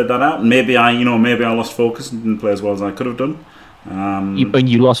still played that out, and maybe I lost focus and didn't play as well as I could have done.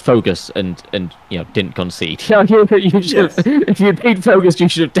 You lost focus and didn't concede. If you'd been focused, you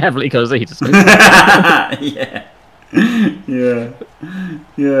should have definitely conceded.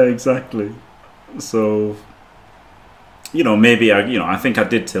 yeah, exactly. So. Maybe I think I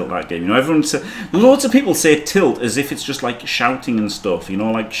did tilt that game. Loads of people say tilt as if it's just like shouting and stuff.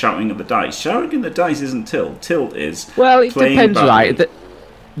 Like shouting at the dice. Shouting at the dice isn't tilt. Tilt is it depends, badly. Right?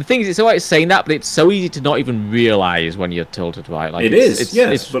 The thing is, it's alright saying that, but it's so easy to not even realise when you're tilted, right? Like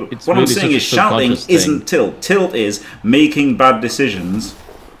Yes. But what I'm saying is shouting isn't tilt. Tilt is making bad decisions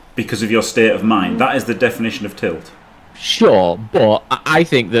because of your state of mind. That is the definition of tilt. Sure, but I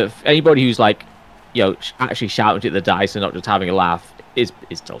think that anybody who's like, actually shouting at the dice and not just having a laugh is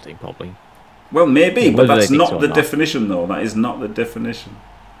tilting, probably. Well, maybe, but that's not the definition, though. That is not the definition.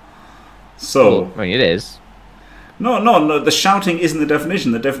 So, I mean, it is. No. The shouting isn't the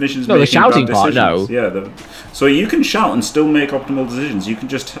definition. The definition is making the shouting bad part. decisions. No. Yeah. So you can shout and still make optimal decisions. You can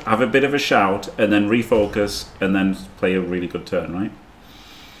just have a bit of a shout and then refocus and then play a really good turn, right?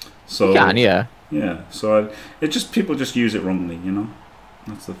 So you can, yeah. Yeah. So people just use it wrongly.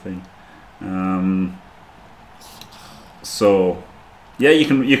 That's the thing. So yeah, you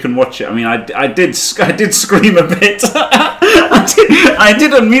can watch it. I mean, I did scream a bit. I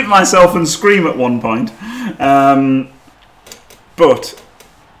did unmute myself and scream at one point. But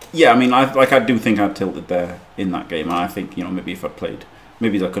yeah, I mean, I do think I tilted there in that game. I think maybe if I played,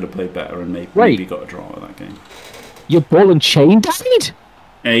 maybe I could have played better and maybe got a draw at that game. Your ball and chain died?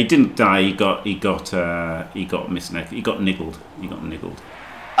 He didn't die. He got misneck. He got niggled.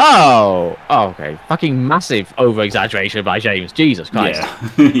 Oh, okay. Fucking massive over-exaggeration by James. Jesus Christ.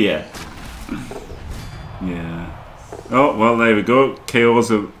 Yeah. Yeah. Oh, well, there we go. KO's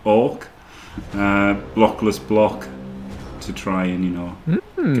an orc. Blockless block to try and,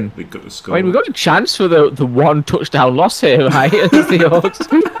 get the gutter score. I mean, we've got a chance for the one touchdown loss here, right? Against the Orcs.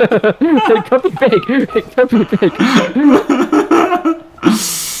 It could be big.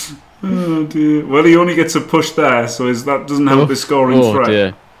 Oh, dear. Well, he only gets a push there, so that doesn't help his scoring threat.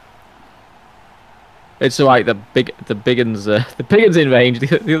 Dear. It's alright. The biggins in range.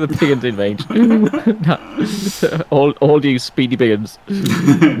 The other biggins in range. all you speedy biggins.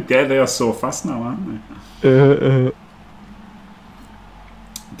 Yeah, they are so fast now, aren't they?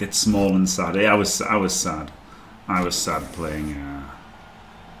 Get small and sad. I was sad. I was sad playing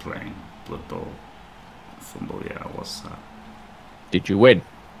Blood Bowl. Fumble. Yeah, I was sad. Did you win?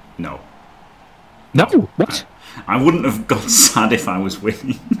 No. No. What? I wouldn't have got sad if I was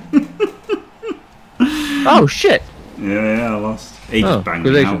winning. Oh shit! Yeah, I lost. He just banged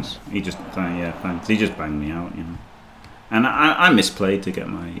me out. He just thanks. He just banged me out, And I misplayed to get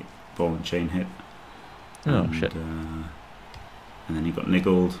my ball and chain hit. Oh shit! And then he got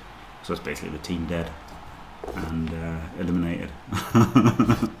niggled, so it's basically the team dead and eliminated.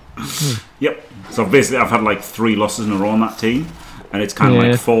 Yep. So basically, I've had like 3 losses in a row on that team. And it's kind of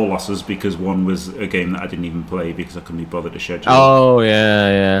like 4 losses because one was a game that I didn't even play because I couldn't be bothered to schedule. Oh,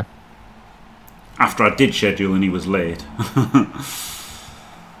 yeah. after I did schedule and he was late.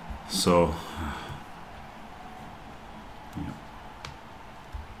 So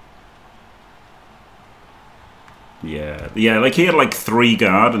yeah, like he had like 3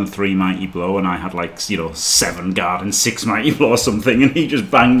 guard and 3 mighty blow, and I had like 7 guard and 6 mighty blow or something, and he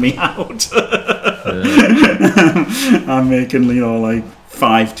just banged me out. I'm making like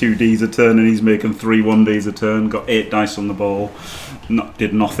 5 2Ds a turn, and he's making 3 1Ds a turn. Got 8 dice on the ball,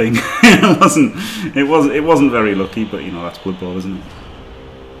 did nothing. it wasn't very lucky, but that's Blood Bowl, isn't it?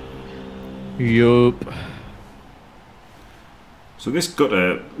 Yup. So this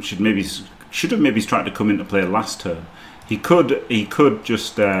gutter should have maybe tried to come into play last turn. He could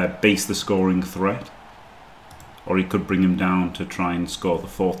just base the scoring threat, or he could bring him down to try and score the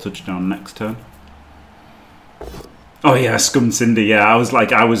 4th touchdown next turn. Oh yeah, scummed Cindy. Yeah, I was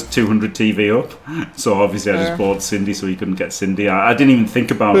 200 TV up, so obviously I just bought Cindy so he couldn't get Cindy. I didn't even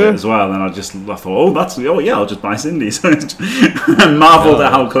think about it as well, and I thought, I'll just buy Cindy. So I marvelled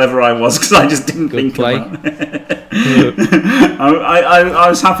at how clever I was because I just didn't think about it. I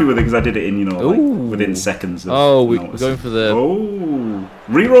was happy with it because I did it in within seconds. We're going for the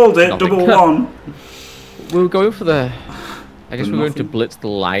rerolled it, double 1. We were going for the. I guess we're going to blitz the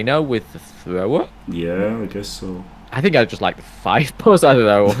liner with the thrower. Yeah, I guess so. I think I just like the 5 plus. I don't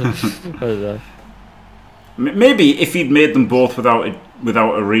know. Maybe if he'd made them both without a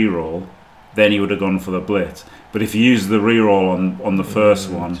reroll, then he would have gone for the blitz. But if you use the reroll on the first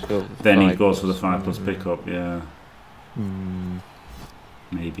one, then he goes for the 5 plus pickup. Yeah.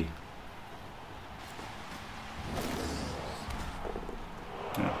 Maybe.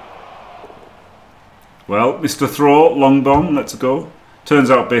 Yeah. Well, Mr. Throw, long bomb, let's go.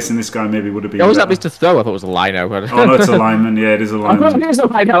 Turns out basing this guy maybe would have been. Oh, was that Mr. Throw? I thought it was a lino. Oh no, it's a lineman. Yeah, it is a lineman. Oh, it is a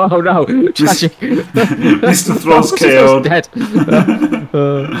lino. Oh no, tragic. Mr. Throw's KO'd. Dead.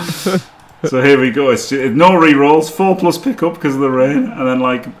 So here we go. It's no rerolls. 4 plus pickup because of the rain, and then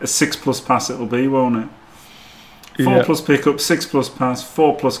like a 6 plus pass it'll be, won't it? 4 plus pickup, 6 plus pass,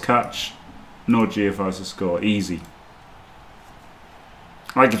 4 plus catch. No GFIs to score. Easy.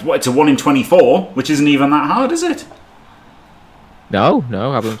 Like it's a 1 in 24, which isn't even that hard, is it? No,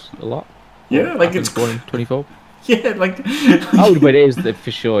 happens a lot. Yeah, like it's 1 in 24. Yeah, like. Oh, but it is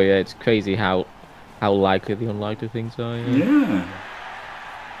for sure. Yeah, it's crazy how likely the unlikely things are. Yeah.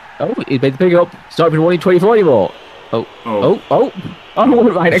 Oh, he made the pick up. It's not even 1 in 24 anymore. Oh,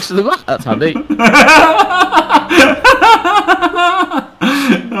 right next to the mat. That's handy. That's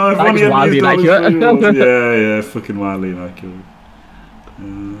wildly inaccurate. Yeah, fucking wildly inaccurate.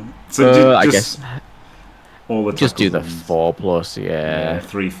 So I guess all the just do the 4 plus, yeah.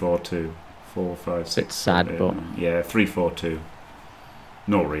 3, 4, 2, 4, 5, 6. It's sad, 8, but 9. 3, 4, 2.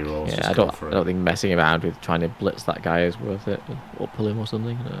 No rerolls. Yeah, I don't think messing around with trying to blitz that guy is worth it, or pull him or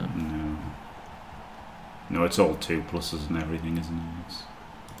something. No, it's all 2 pluses and everything, isn't it? It's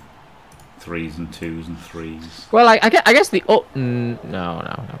 3s and 2s and 3s. Well, I guess the no,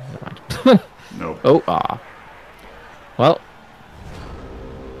 never mind. No. Well.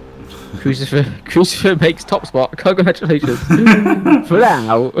 Crucifer makes top spot. Congratulations. For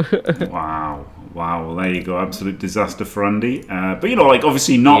now. Wow. Well, there you go. Absolute disaster for Andy. But like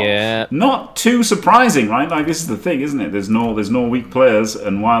obviously not too surprising, right? Like this is the thing, isn't it? There's no weak players,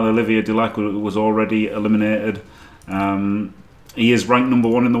 and while Olivier Dulac was already eliminated, he is ranked number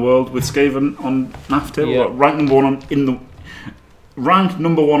 1 in the world with Skaven on NAF table. Yeah. Ranked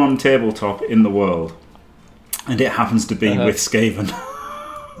number 1 on tabletop in the world, and it happens to be with Skaven.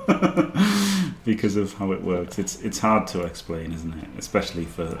 Because of how it works. It's hard to explain, isn't it? Especially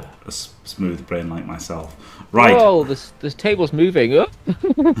for a smooth brain like myself. Right. Oh, this table's moving. Yeah.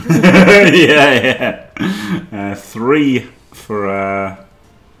 3 for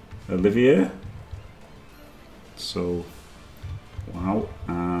Olivier. So, wow.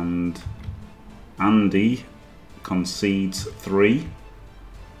 And Andy concedes 3.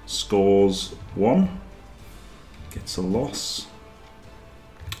 Scores 1. Gets a loss.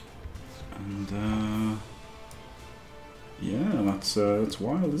 And that's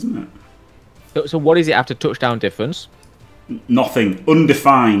wild, isn't it? So what is it after touchdown difference? Nothing.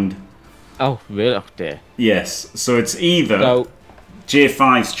 Undefined. Oh, really? Oh, dear. Yes. So it's either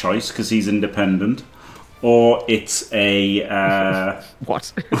J5's choice because he's independent, or it's a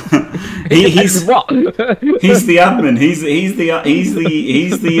what? he's what? He's the admin. He's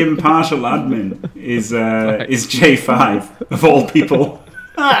the impartial admin. Is J5 of all people.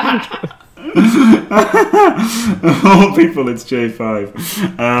 Of all people, it's J5.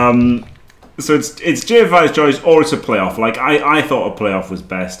 So it's J5's choice, or it's a playoff. Like I thought a playoff was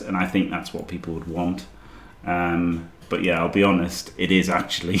best, and I think that's what people would want. But yeah, I'll be honest, it is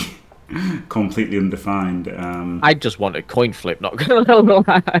actually completely undefined. I just want a coin flip, not gonna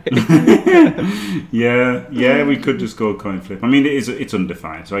lie. Yeah, we could just go coin flip. I mean, it's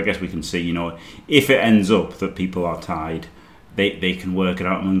undefined, so I guess we can see, you know, if it ends up that people are tied, they can work it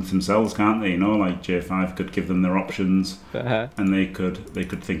out amongst themselves, can't they? You know, like J5 could give them their options, and they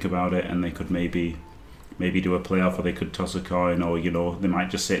could think about it, and they could maybe do a playoff, or they could toss a coin, or, you know, they might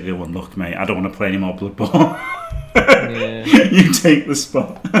just say to the other one, look, mate, I don't want to play any more Blood Bowl. Yeah. You take the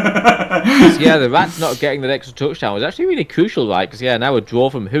spot. Yeah, the Rats not getting that extra touchdown was actually really crucial, right? Because now a draw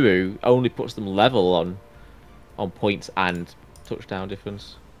from Huru only puts them level on points and touchdown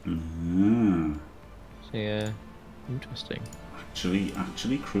difference. Mm. So yeah, interesting.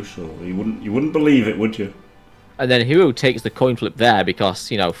 Actually crucial. You wouldn't believe it, would you? And then Hero takes the coin flip there because,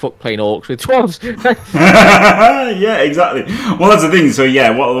 you know, fuck playing orcs with 12s. Yeah, exactly. Well, that's the thing. So,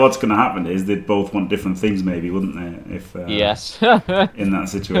 yeah, what's going to happen is they'd both want different things, maybe, wouldn't they? If yes. In that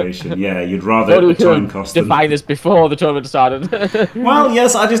situation. Yeah, you'd rather the time cost. Define this before the tournament started. Well,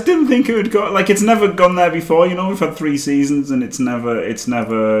 yes, I just didn't think it would go. Like, it's never gone there before. You know, we've had 3 seasons and it's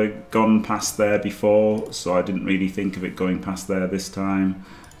never gone past there before. So I didn't really think of it going past there this time.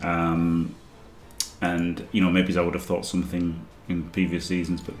 And, you know, maybe I would have thought something in previous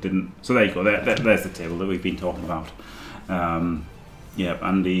seasons, but didn't. So there you go. There's the table that we've been talking about. Yeah,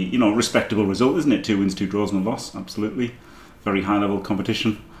 and the, you know, respectable result, isn't it? 2 wins, 2 draws, and a loss. Absolutely. Very high-level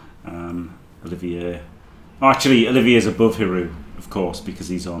competition. Olivier... Oh, actually, Olivier's above Hiru, of course, because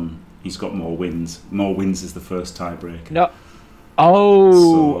he's got more wins. More wins is the first tiebreaker. No.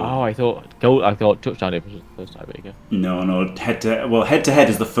 Oh, I thought touchdown was the first tiebreaker. No, head-to-head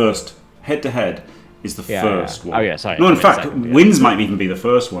is the first. Head-to-head is the first one. Oh yeah, sorry. No, in fact, wins might even be the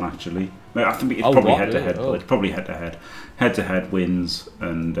first one, actually. I think it's probably head-to-head. It's probably head-to-head. Head-to-head wins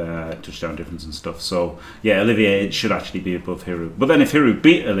and touchdown difference and stuff. So, yeah, Olivier should actually be above Hiru. But then if Hiru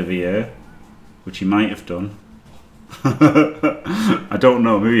beat Olivier, which he might have done, I don't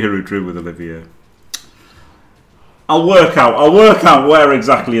know, maybe Hiru drew with Olivier. I'll work out where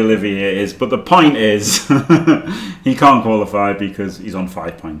exactly Olivier is, but the point is he can't qualify because he's on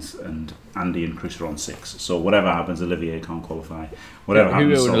 5 points and Andy and Chris are on 6. So whatever happens, Olivier can't qualify. Whatever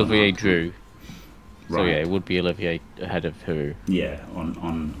happens, Huru and Olivier drew. Right. So yeah, it would be Olivier ahead of Huru. Yeah,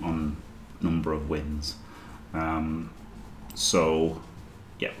 on number of wins. So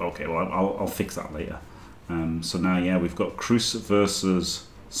yeah, okay. Well, I'll fix that later. So now, yeah, we've got Cruz versus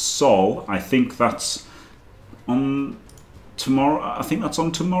Sol. I think that's on tomorrow. I think that's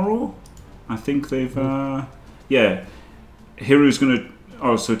on tomorrow. I think they've yeah, Hiru's gonna.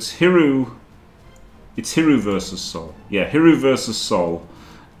 Oh, so it's Hiru versus Sol. Yeah, Hiru versus Sol.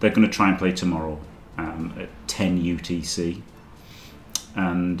 They're gonna try and play tomorrow at 10 UTC.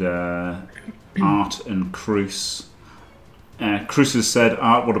 And Art and Cruz. Cruz has said,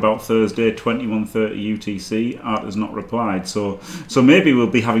 Art, what about Thursday, 21:30 UTC? Art has not replied, so maybe we'll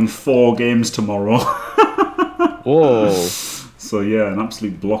be having 4 games tomorrow. Whoa! So yeah, an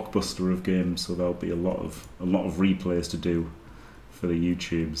absolute blockbuster of games. So there'll be a lot of replays to do for the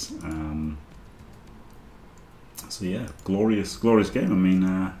YouTubes. So yeah, glorious game. I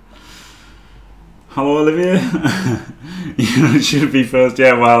mean, hello, Olivier. You should be first.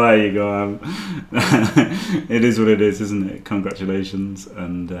 Yeah, well, there you go. It is what it is, isn't it? Congratulations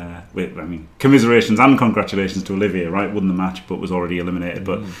and commiserations and congratulations to Olivier. Right, won the match, but was already eliminated.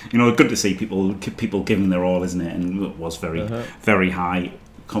 But you know, good to see people giving their all, isn't it? And it was very high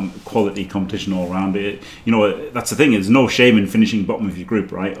quality competition all around. It, you know, that's the thing. There's no shame in finishing bottom of your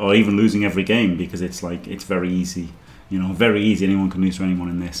group, right? Or even losing every game, because it's very easy. You know, very easy. Anyone can lose to anyone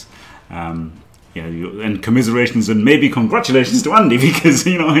in this. Yeah, and commiserations and maybe congratulations to Andy, because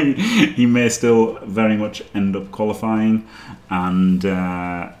you know he may still very much end up qualifying. And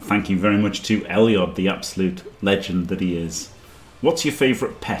thank you very much to Elyod, the absolute legend that he is. What's your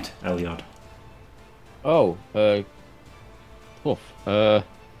favourite pet, Elyod? Oh, woof.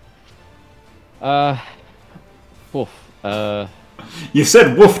 Woof. You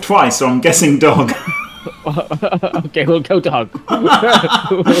said woof twice, so I'm guessing dog. Okay, we'll go dog.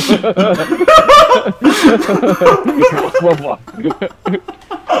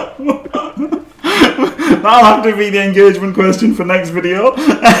 That'll have to be the engagement question for next video.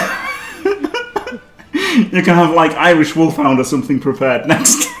 You can have like Irish Wolfhound or something prepared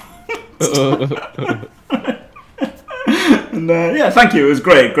next. And yeah, thank you. It was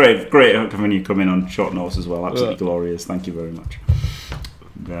great having you come in on short notice as well. Absolutely glorious. Thank you very much.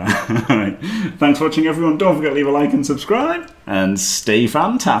 Right. Thanks for watching, everyone. Don't forget to leave a like and subscribe, and stay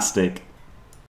fantastic.